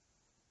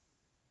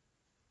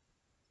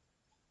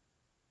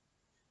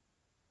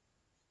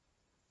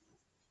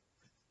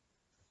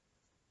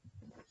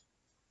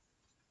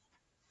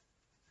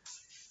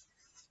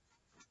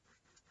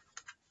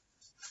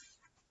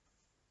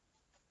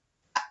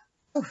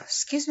 Oh,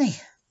 excuse me.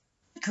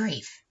 Good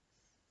grief.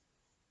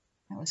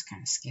 That was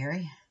kind of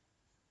scary.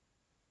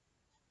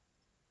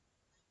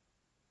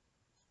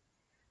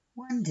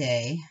 One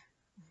day,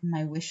 on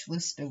my wish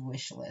list of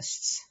wish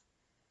lists,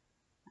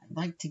 I'd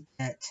like to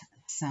get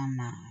some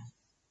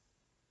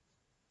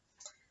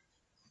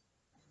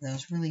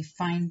those really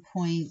fine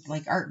point,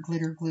 like Art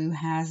Glitter Glue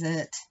has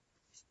it.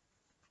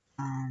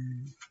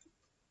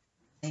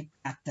 They've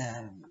got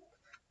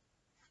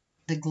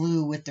the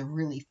glue with the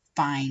really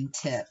fine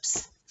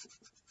tips.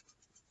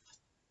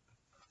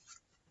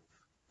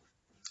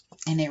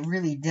 And it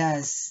really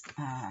does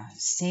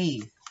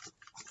save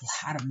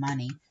a lot of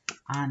money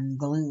on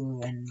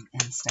glue and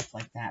stuff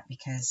like that,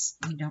 because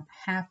you don't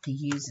have to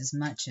use as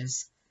much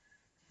as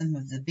some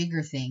of the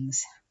bigger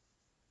things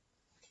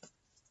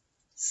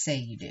say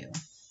you do.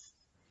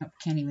 Oh,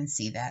 can't even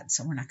see that,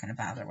 so we're not going to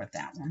bother with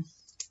that one.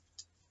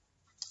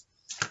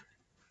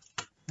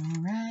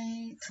 All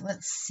right,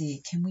 let's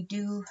see.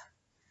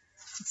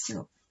 Let's do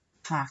a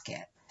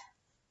pocket.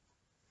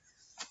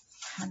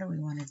 How do we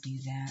want to do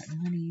that? We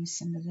want to use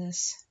some of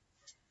this.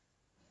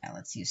 Yeah,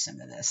 let's use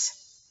some of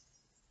this.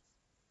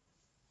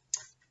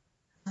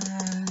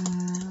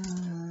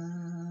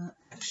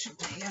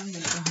 Actually, I'm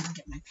going to go ahead and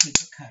get my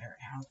paper cutter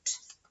out.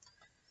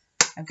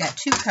 I've got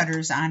two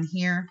cutters on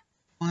here.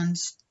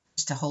 One's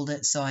just to hold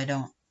it so I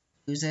don't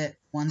lose it.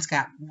 One's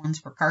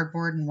for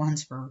cardboard and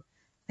one's for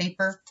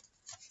paper.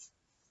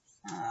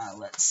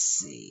 Let's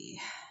see.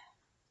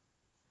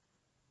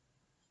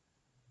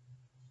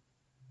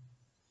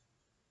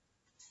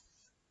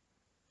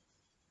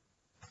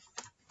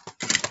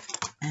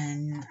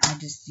 And I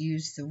just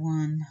use the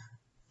one.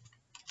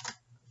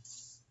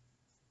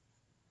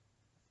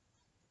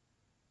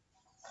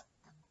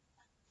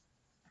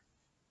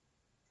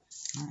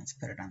 Let's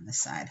put it on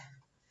this side.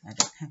 I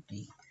don't have to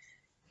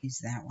use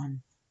that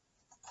one.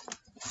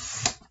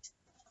 So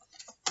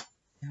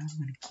I'm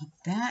going to keep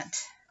that.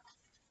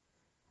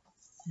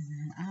 And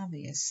then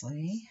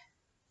obviously,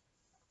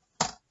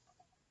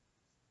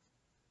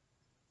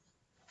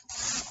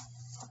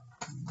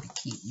 I'm going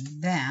to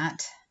keep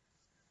that.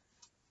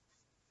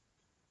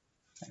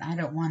 But I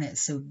don't want it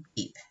so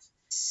deep.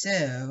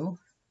 So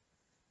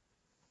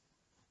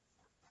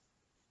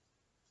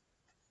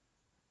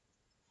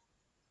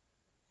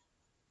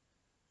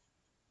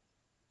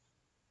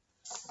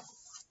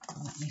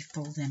let me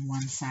fold in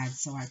one side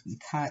so I can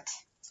cut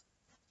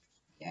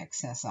the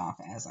excess off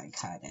as I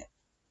cut it.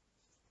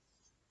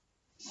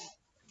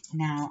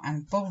 Now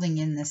I'm folding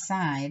in the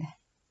side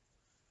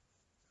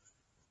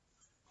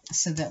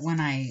so that when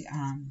I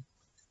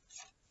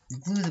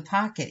glue the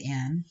pocket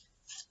in,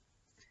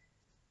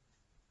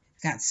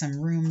 it's got some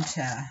room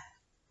to,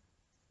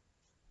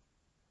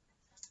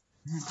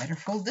 I better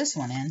fold this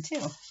one in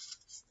too,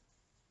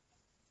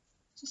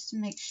 just to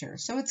make sure.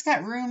 So it's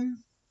got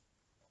room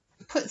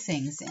to put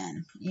things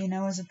in, you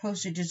know, as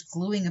opposed to just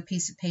gluing a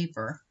piece of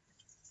paper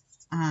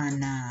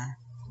on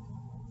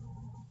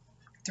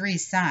three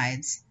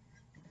sides.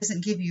 It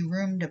doesn't give you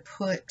room to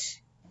put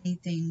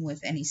anything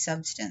with any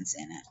substance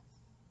in it.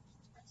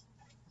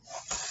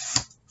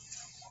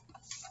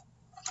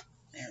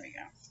 There we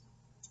go.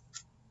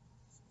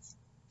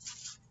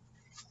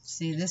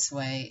 See, this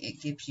way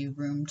it gives you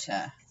room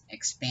to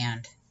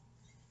expand.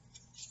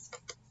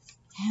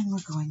 And we're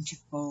going to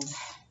fold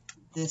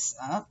this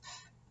up.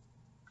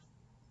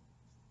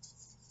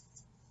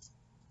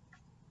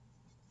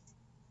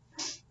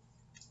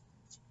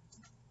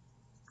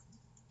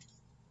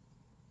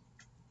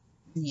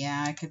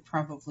 Yeah, I could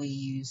probably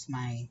use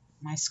my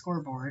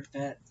scoreboard,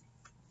 but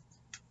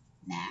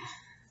nah.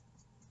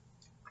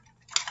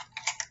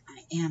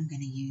 I am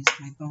going to use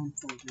my bone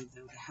folder,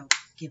 though, to help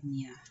give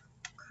me a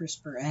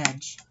crisper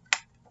edge.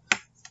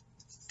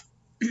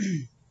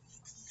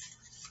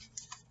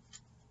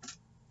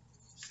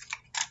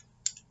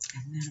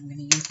 And then I'm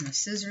going to use my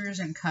scissors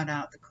and cut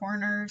out the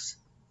corners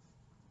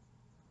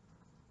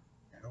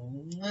at a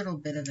little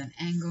bit of an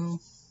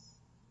angle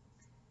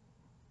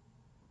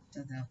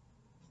so they'll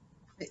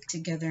fit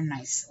together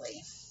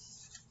nicely.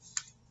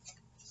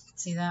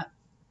 See that?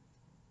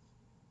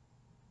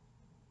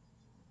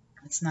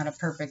 It's not a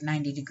perfect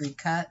 90-degree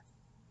cut.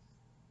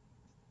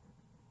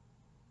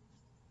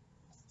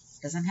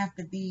 Doesn't have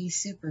to be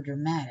super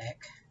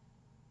dramatic.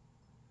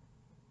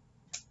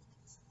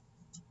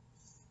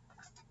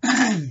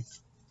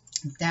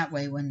 That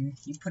way, when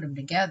you put them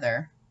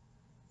together,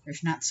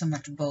 there's not so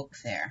much bulk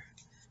there.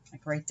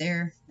 Like right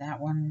there, that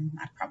one,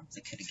 I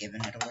probably could have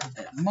given it a little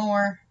bit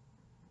more,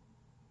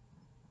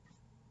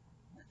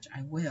 which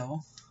I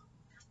will,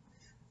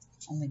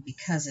 only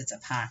because it's a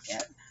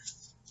pocket.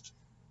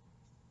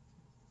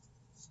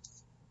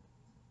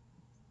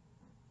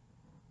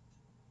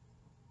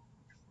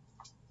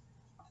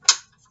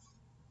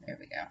 There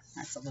we go.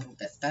 That's a little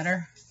bit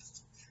better.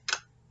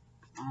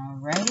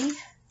 Alrighty.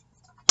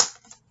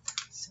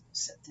 So we'll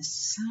set this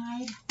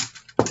aside.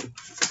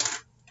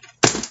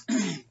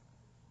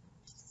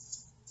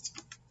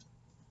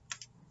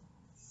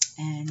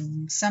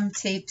 And some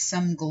tape,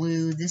 some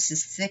glue. This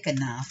is thick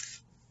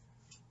enough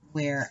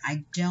where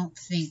I don't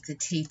think the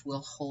tape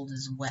will hold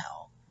as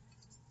well.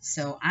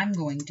 So I'm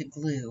going to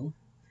glue.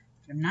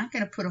 But I'm not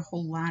going to put a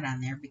whole lot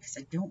on there because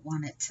I don't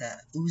want it to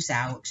ooze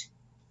out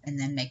and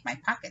then make my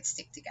pocket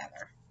stick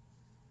together.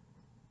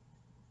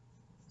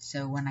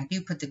 So when I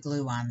do put the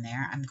glue on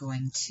there, I'm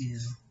going to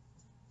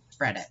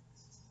spread it.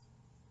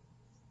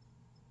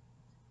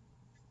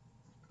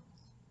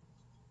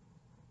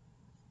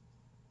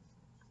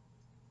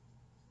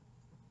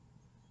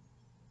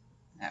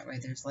 That way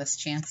there's less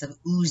chance of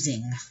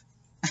oozing.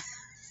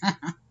 I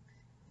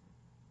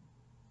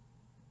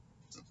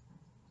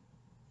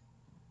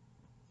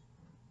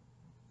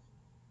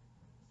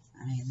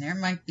mean, there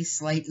might be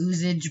slight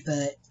oozage,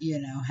 but, you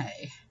know,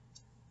 hey.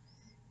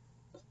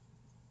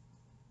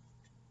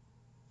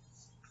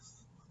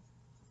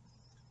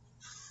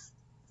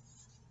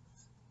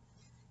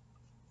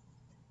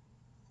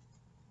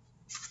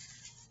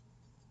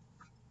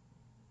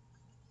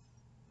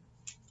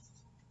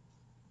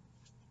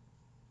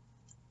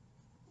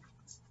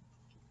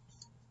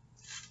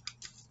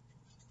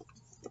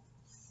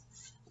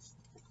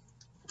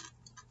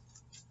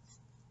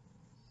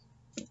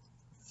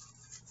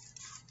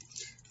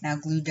 Now,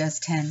 glue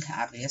does tend to,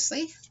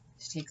 obviously,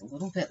 to take a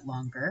little bit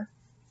longer.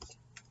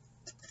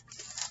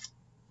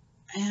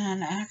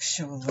 And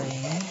actually,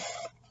 I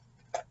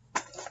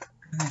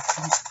make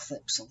these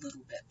clips a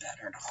little bit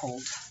better to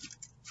hold.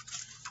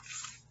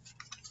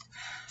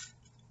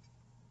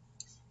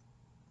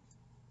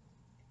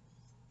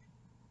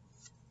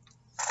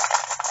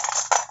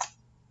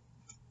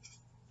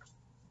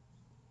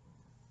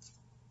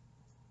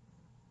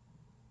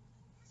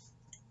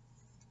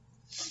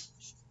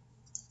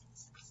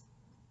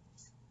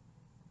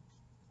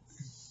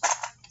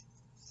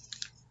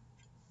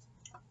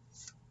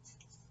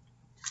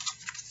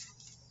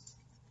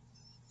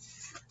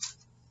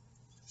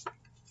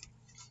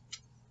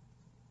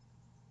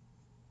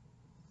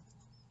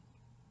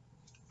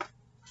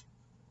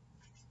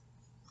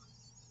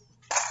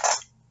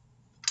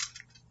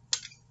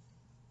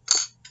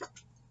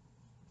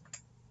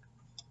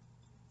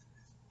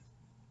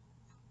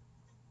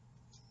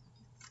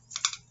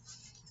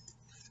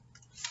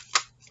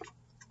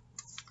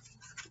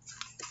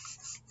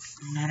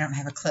 And I don't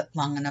have a clip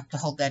long enough to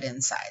hold that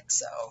inside,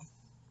 so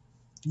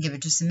give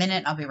it just a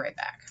minute. I'll be right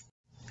back.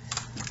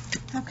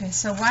 Okay,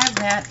 so while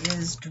that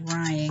is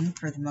drying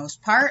for the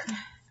most part,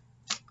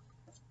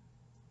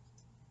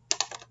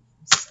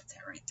 let's set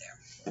that right there.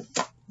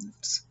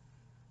 Oops.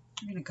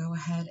 I'm going to go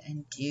ahead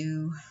and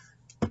do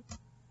a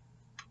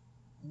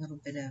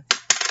little bit of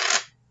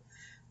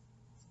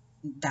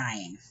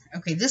dyeing.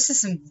 Okay, this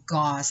is some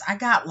gauze. I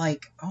got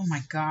like, oh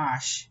my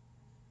gosh,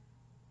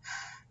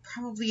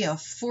 probably a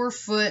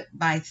 4-foot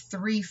by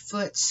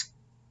 3-foot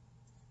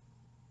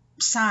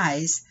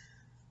size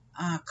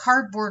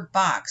cardboard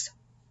box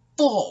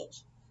full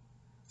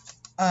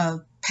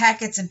of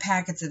packets and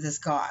packets of this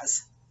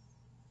gauze.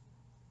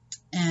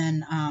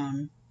 And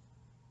I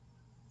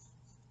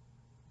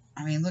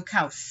mean, look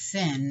how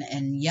thin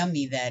and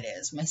yummy that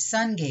is. My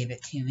son gave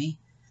it to me.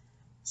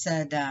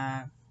 Said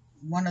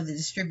one of the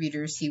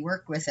distributors he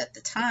worked with at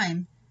the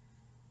time,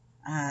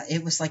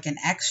 it was like an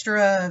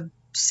extra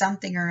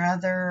something or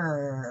other,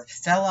 or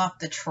fell off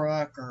the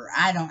truck, or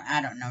I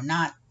don't know,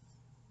 not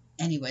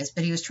anyways,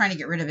 but he was trying to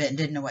get rid of it and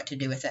didn't know what to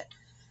do with it.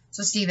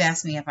 So Steve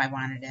asked me if I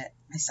wanted it,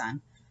 my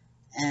son.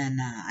 And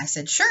I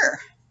said, sure.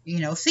 You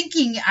know,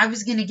 thinking I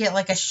was going to get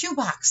like a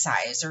shoebox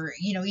size or,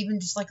 you know, even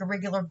just like a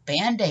regular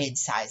Band-Aid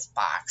size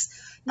box.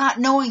 Not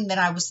knowing that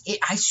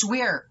I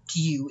swear to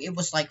you, it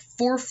was like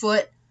 4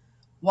 foot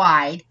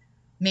wide,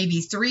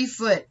 maybe 3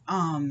 foot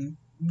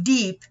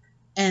deep,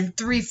 and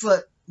 4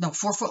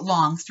 foot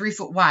long, 3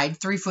 foot wide,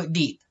 3 foot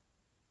deep.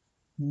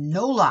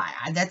 No lie.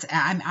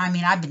 I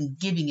mean, I've been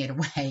giving it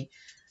away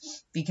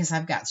because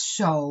I've got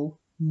so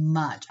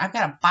much. I've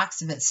got a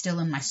box of it still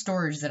in my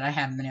storage that I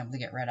haven't been able to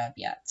get rid of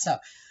yet. So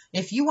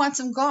if you want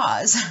some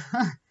gauze,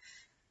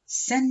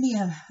 send me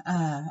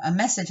a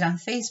message on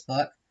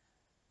Facebook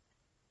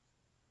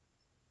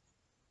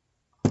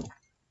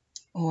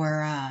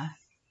or,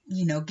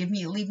 you know,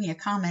 leave me a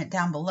comment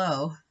down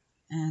below,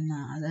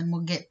 and then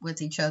we'll get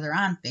with each other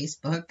on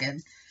Facebook,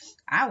 and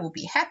I will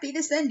be happy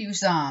to send you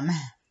some.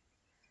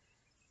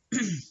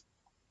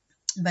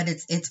 But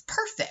it's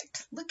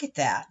perfect. Look at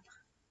that.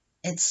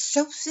 It's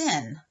so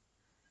thin.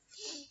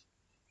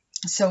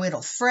 So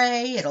it'll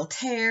fray, it'll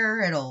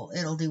tear,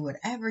 it'll do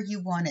whatever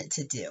you want it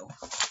to do.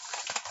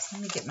 So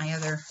let me get my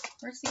other,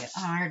 oh,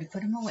 I already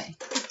put them away.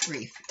 Good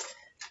grief.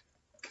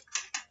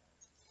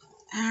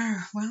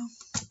 Well,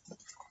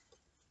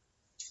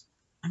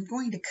 I'm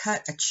going to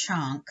cut a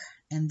chunk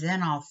and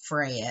then I'll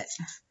fray it.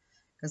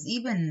 Because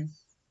even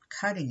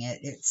cutting it,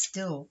 it's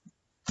still,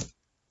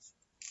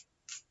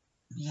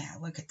 yeah,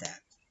 look at that.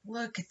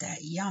 Look at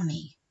that,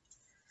 yummy.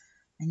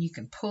 And you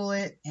can pull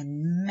it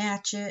and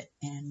match it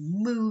and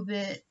move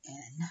it.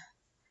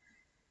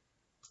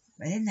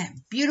 But isn't that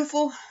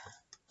beautiful?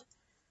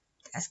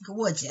 That's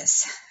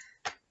gorgeous.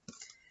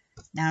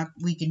 Now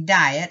we can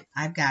dye it.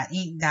 I've got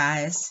ink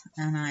dyes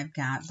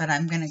but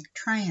I'm going to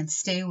try and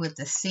stay with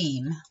the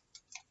theme.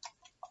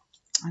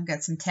 I've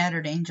got some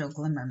Tattered Angel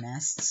Glimmer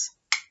Mists.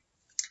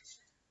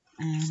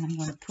 And I'm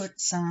going to put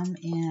some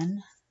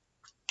in.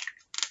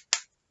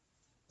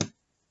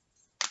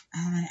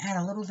 I'm going to add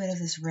a little bit of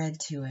this red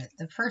to it.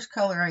 The first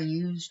color I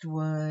used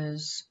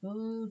was,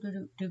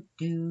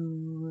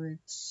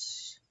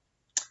 it's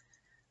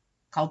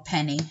called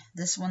Penny.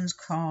 This one's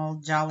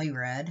called Jolly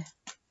Red.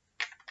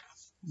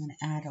 I'm going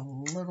to add a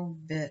little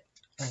bit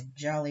of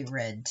Jolly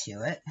Red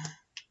to it.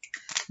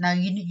 Now,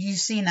 you've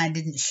seen I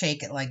didn't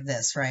shake it like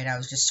this, right? I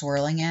was just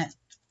swirling it.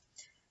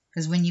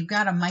 Because when you've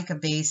got a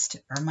mica-based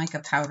or mica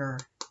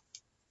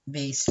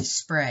powder-based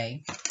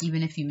spray,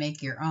 even if you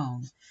make your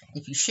own,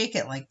 if you shake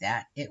it like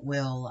that, it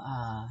will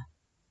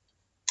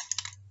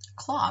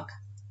clog.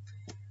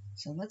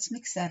 So let's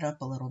mix that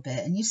up a little bit.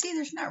 And you see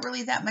there's not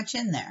really that much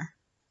in there.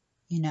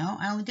 You know,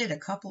 I only did a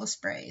couple of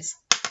sprays.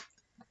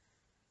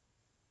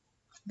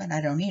 But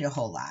I don't need a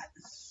whole lot.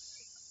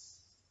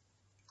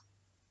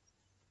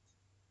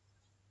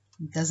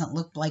 It doesn't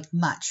look like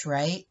much,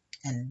 right?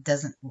 And it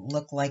doesn't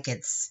look like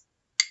it's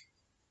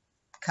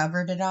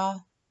covered at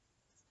all.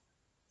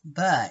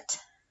 But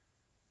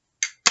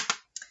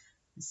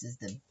this is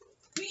the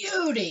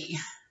beauty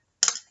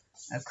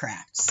of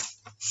crafts.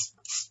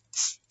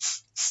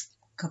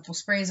 A couple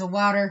sprays of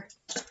water.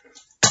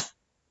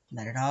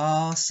 Let it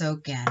all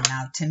soak in.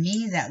 Now, to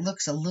me, that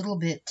looks a little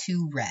bit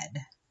too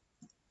red.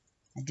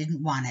 I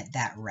didn't want it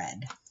that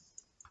red.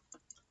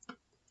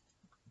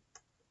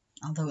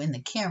 Although in the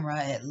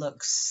camera, it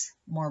looks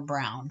more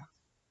brown.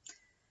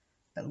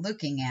 But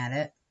looking at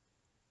it,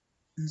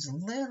 there's a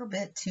little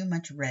bit too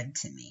much red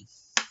to me.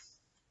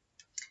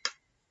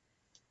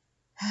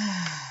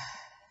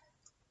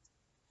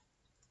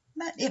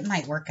 But it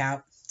might work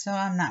out, so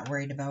I'm not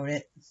worried about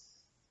it.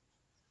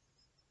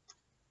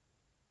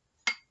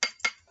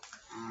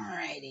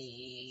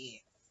 Alrighty.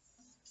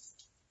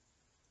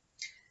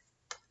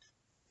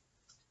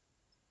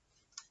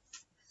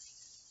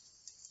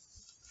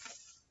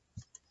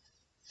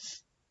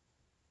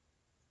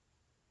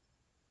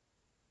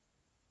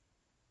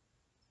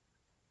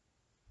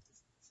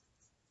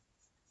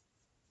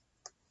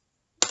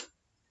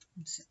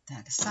 Set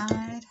that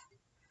aside.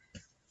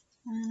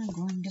 And I'm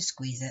going to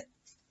squeeze it.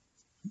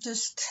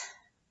 Just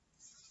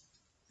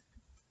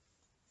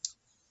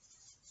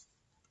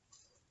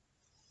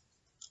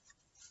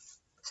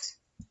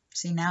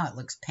see, now it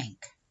looks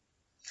pink.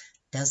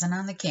 Doesn't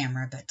on the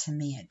camera, but to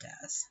me it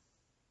does.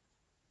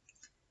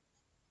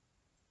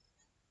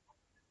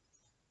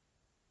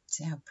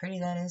 See how pretty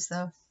that is,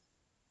 though?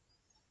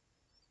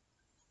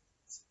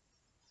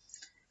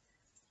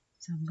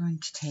 So I'm going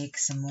to take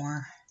some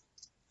more,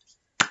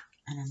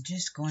 and I'm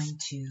just going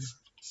to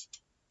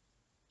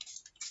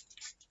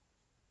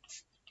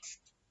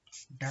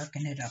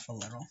darken it up a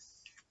little.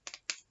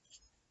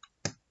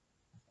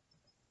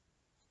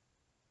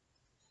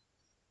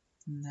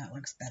 And that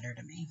looks better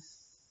to me.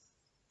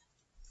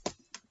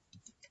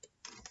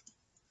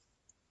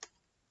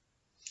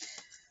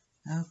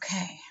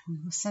 Okay,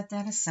 we'll set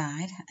that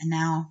aside. And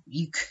now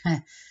you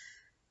can,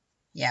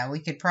 yeah, we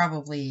could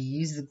probably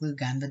use the glue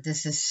gun, but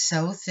this is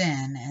so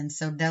thin and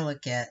so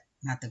delicate.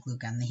 Not the glue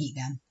gun, the heat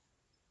gun.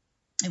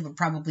 It would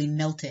probably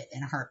melt it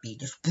in a heartbeat.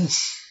 Just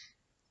whoosh.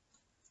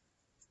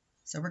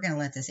 So we're going to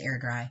let this air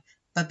dry.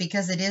 But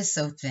because it is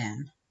so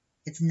thin,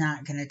 it's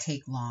not going to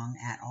take long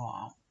at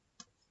all.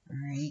 All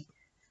right.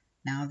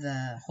 Now,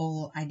 the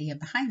whole idea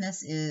behind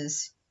this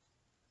is,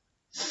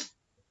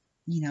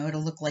 you know,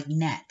 it'll look like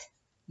net,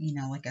 you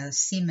know, like a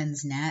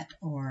seaman's net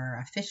or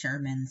a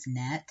fisherman's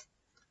net.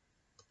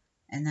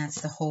 And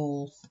that's the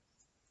whole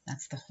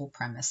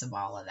premise of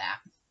all of that.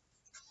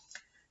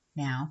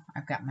 Now,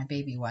 I've got my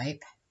baby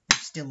wipe.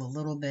 There's still a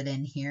little bit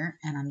in here,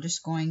 and I'm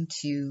just going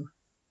to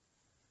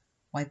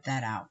wipe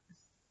that out.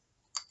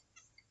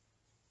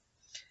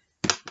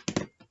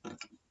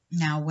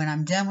 Now, when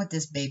I'm done with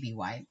this baby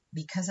wipe,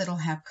 because it'll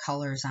have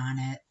colors on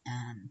it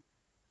and,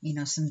 you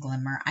know, some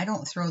glimmer, I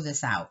don't throw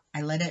this out.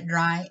 I let it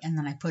dry, and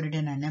then I put it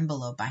in an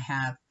envelope. I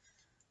have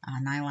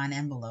a nylon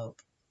envelope.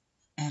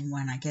 And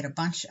when I get a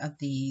bunch of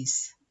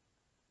these,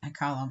 I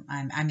call them,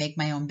 I make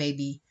my own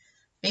baby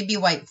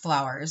wipe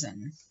flowers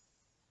and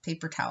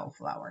paper towel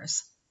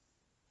flowers.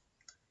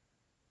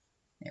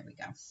 There we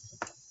go.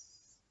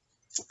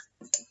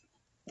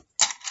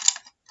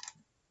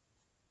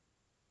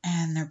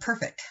 And they're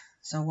perfect.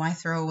 So why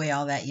throw away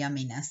all that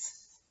yumminess?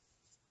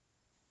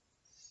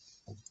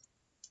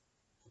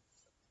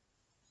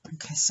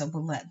 Okay, so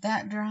we'll let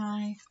that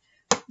dry.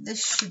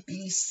 This should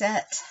be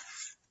set.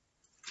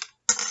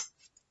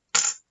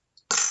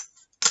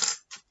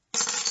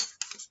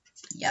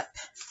 Yep,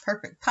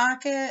 perfect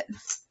pocket.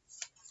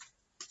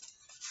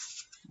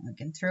 We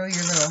can throw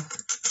your little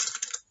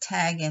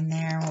tag in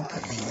there. We'll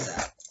put these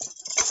up.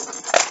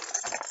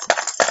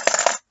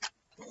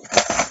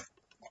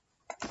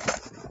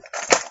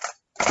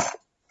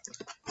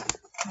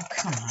 Oh,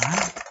 come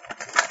on.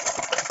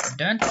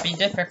 Don't be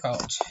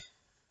difficult.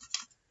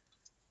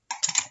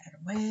 Put that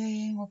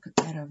away. We'll put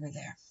that over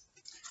there.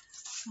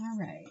 All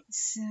right,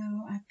 so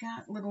I've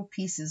got little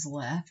pieces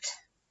left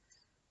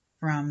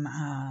from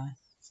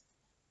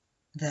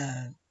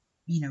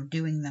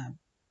doing the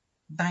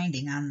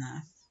binding on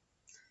the,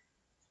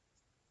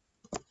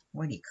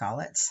 what do you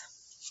call it?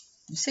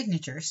 The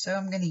signatures. So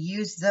I'm going to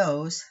use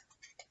those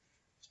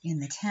in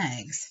the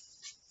tags.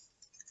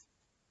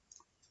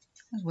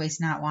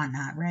 Waste not, want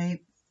not, right?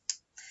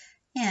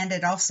 And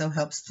it also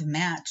helps to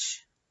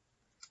match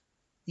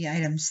the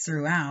items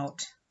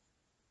throughout.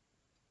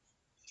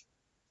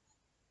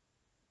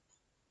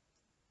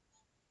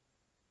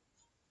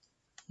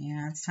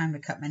 Yeah, it's time to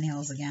cut my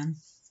nails again.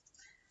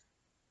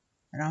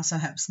 It also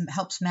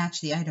helps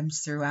match the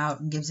items throughout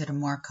and gives it a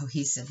more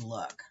cohesive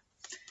look.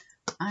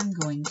 I'm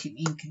going to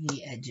ink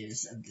the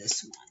edges of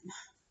this one.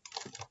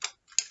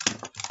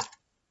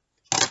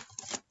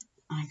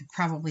 I could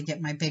probably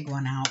get my big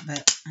one out,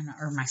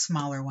 or my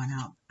smaller one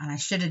out. And I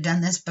should have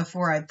done this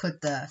before I put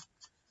but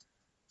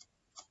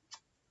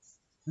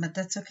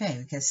that's okay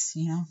because,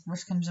 you know,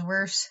 worst comes to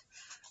worst.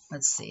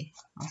 Let's see.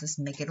 I'll just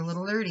make it a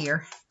little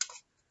dirtier.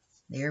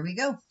 There we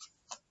go.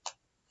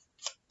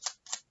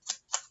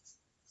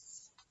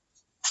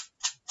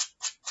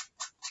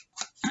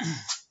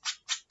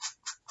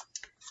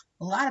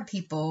 A lot of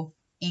people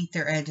ink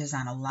their edges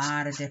on a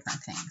lot of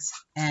different things.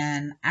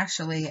 And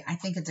actually, I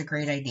think it's a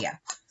great idea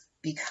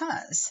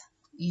because,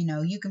 you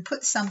know, you can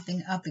put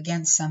something up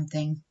against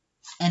something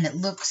and it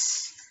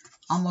looks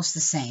almost the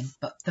same.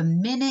 But the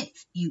minute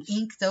you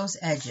ink those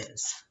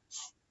edges,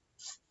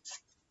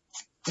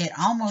 it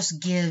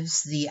almost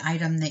gives the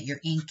item that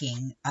you're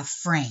inking a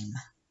frame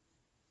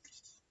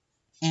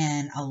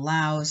and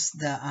allows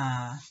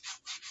the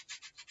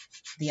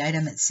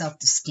item itself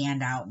to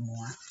stand out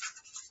more.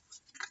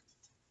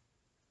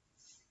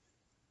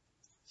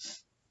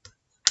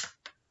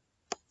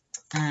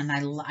 And I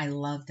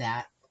love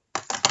that.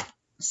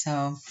 So,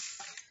 all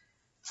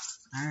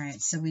right,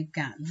 so we've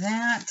got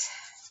that.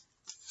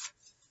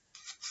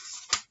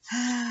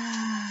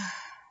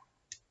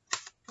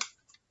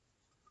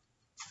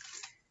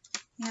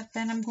 Yep,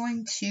 then I'm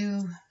going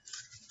to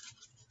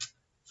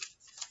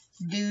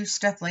do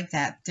stuff like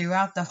that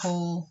throughout the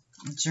whole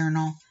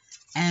journal.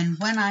 And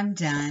when I'm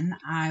done,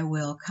 I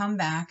will come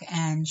back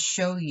and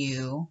show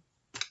you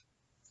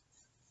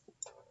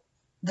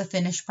the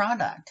finished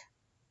product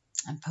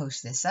and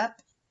post this up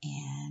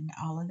and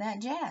all of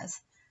that jazz.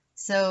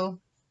 So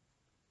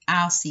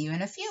I'll see you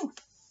in a few.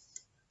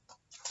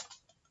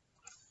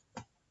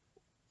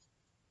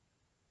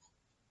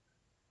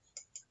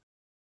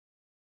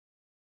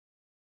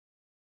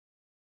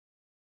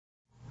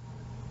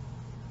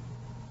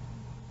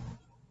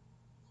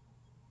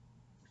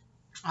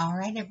 All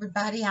right,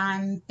 everybody,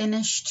 I'm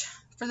finished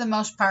for the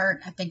most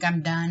part. I think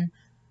I'm done.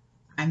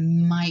 I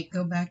might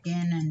go back in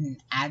and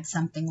add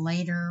something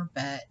later,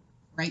 but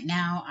right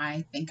now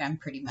I think I'm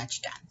pretty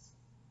much done.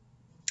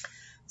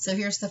 So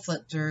here's the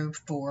flip through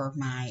for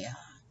my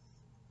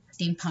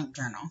Steampunk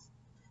journal.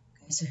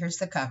 Okay, so here's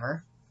the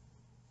cover.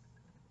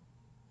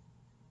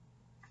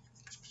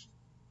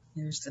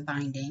 Here's the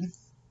binding.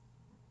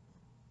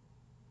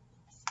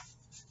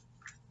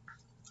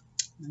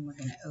 And we're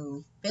going to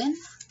open.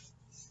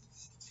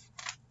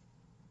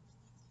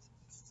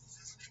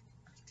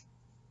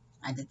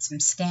 I did some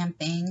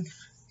stamping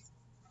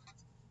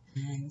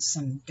and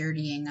some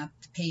dirtying up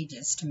the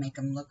pages to make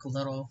them look a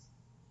little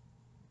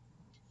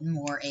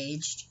more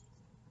aged.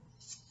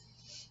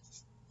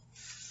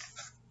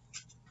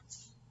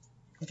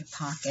 Did a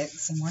pocket,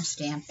 some more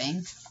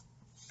stamping.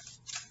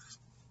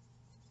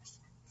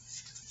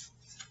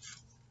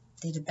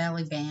 Did a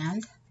belly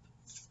band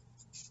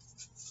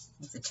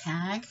with a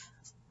tag.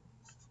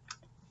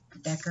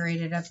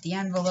 Decorated up the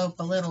envelope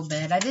a little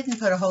bit. I didn't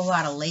put a whole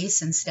lot of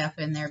lace and stuff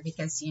in there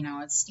because, you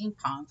know, it's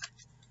steampunk.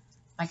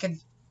 I could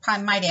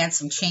probably might add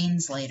some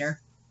chains later.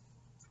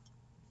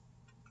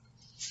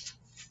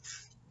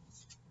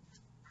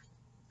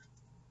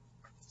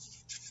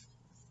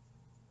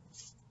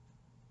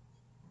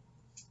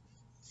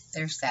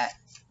 There's that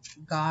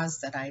gauze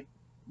that I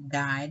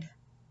dyed.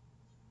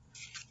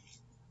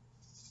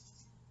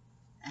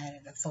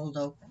 Added a fold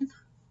open.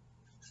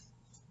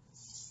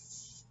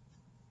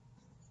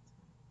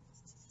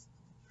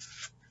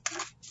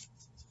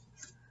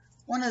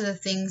 One of the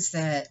things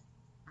that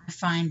I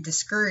find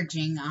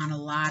discouraging on a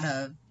lot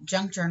of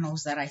junk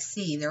journals that I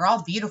see, they're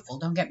all beautiful,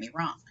 don't get me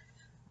wrong.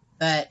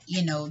 But,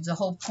 you know, the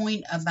whole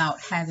point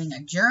about having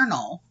a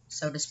journal,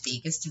 so to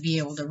speak, is to be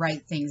able to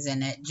write things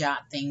in it,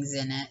 jot things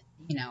in it,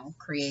 you know,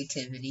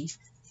 creativity.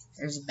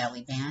 There's a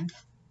belly band.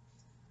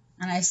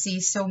 And I see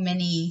so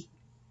many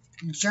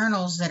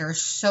journals that are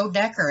so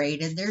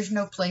decorated, there's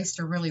no place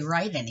to really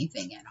write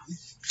anything in them.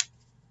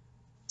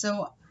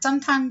 So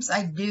sometimes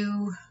I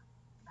do,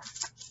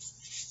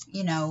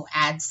 you know,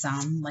 add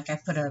some, like I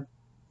put a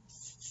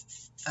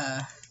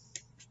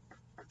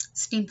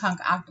steampunk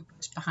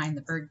octopus behind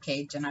the bird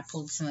cage and I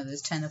pulled some of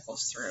those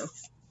tentacles through.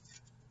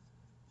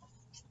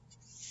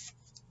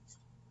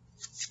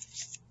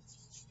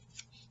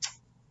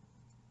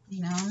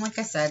 You know, and like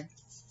I said,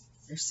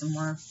 there's some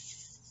more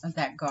of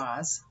that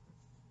gauze.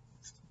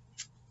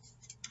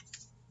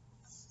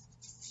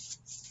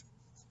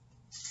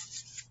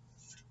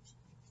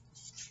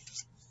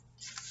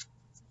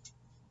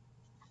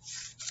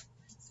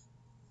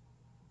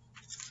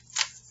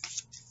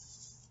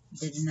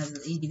 Did another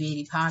itty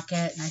bitty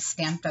pocket and I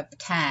stamped up a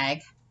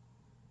tag.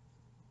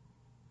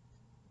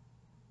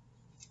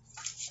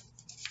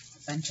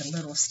 A bunch of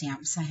little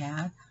stamps I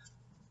have.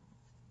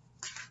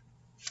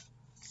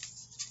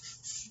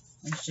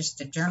 There's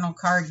just a journal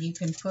card you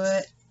can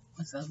put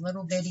with a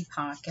little bitty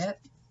pocket.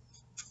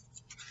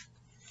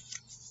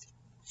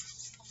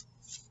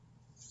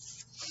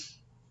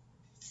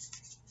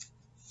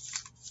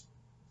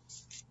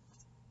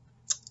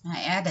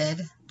 I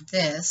added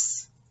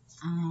this.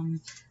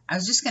 I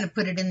was just going to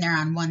put it in there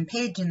on one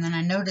page, and then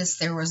I noticed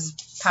there was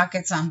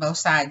pockets on both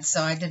sides,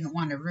 so I didn't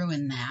want to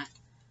ruin that.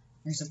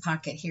 There's a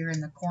pocket here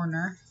in the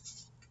corner,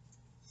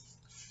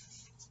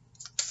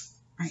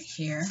 right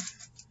here,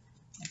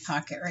 a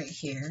pocket right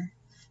here.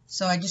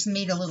 So I just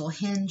made a little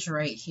hinge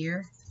right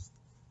here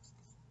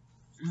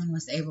and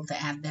was able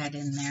to add that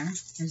in there.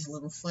 There's a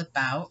little flip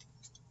out.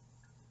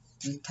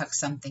 You can tuck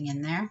something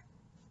in there.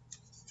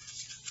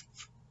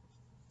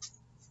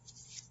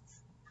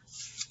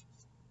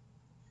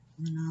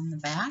 And on the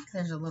back,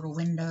 there's a little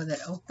window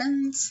that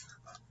opens.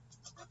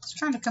 I was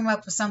trying to come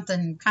up with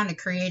something kind of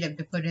creative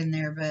to put in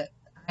there, but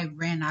I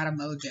ran out of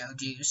mojo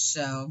juice.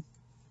 So,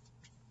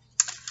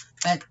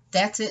 but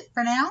that's it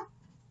for now.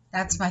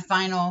 That's my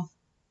final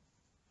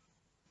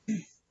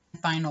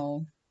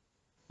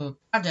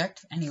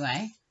project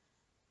anyway.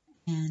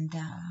 And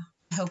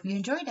I hope you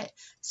enjoyed it.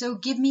 So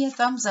give me a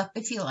thumbs up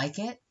if you like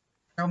it.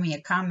 Throw me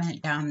a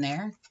comment down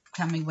there.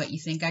 Tell me what you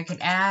think I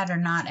could add or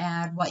not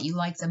add, what you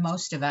like the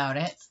most about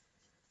it.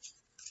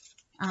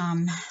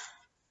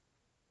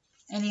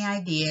 Any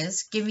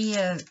ideas? Give me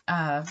a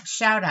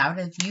shout out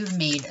if you've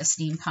made a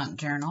steampunk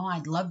journal.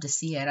 I'd love to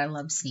see it. I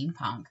love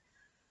steampunk.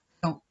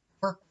 I don't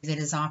work with it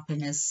as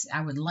often as I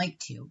would like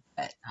to,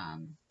 but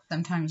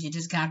sometimes you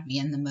just got to be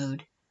in the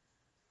mood.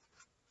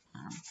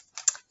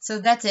 So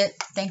that's it.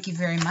 Thank you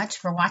very much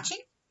for watching.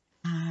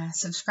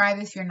 Subscribe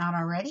if you're not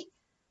already,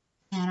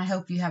 and I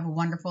hope you have a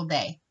wonderful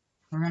day.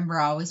 Remember,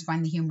 always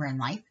find the humor in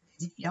life,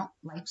 because if you don't,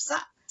 life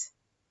sucks.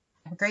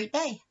 Have a great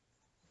day.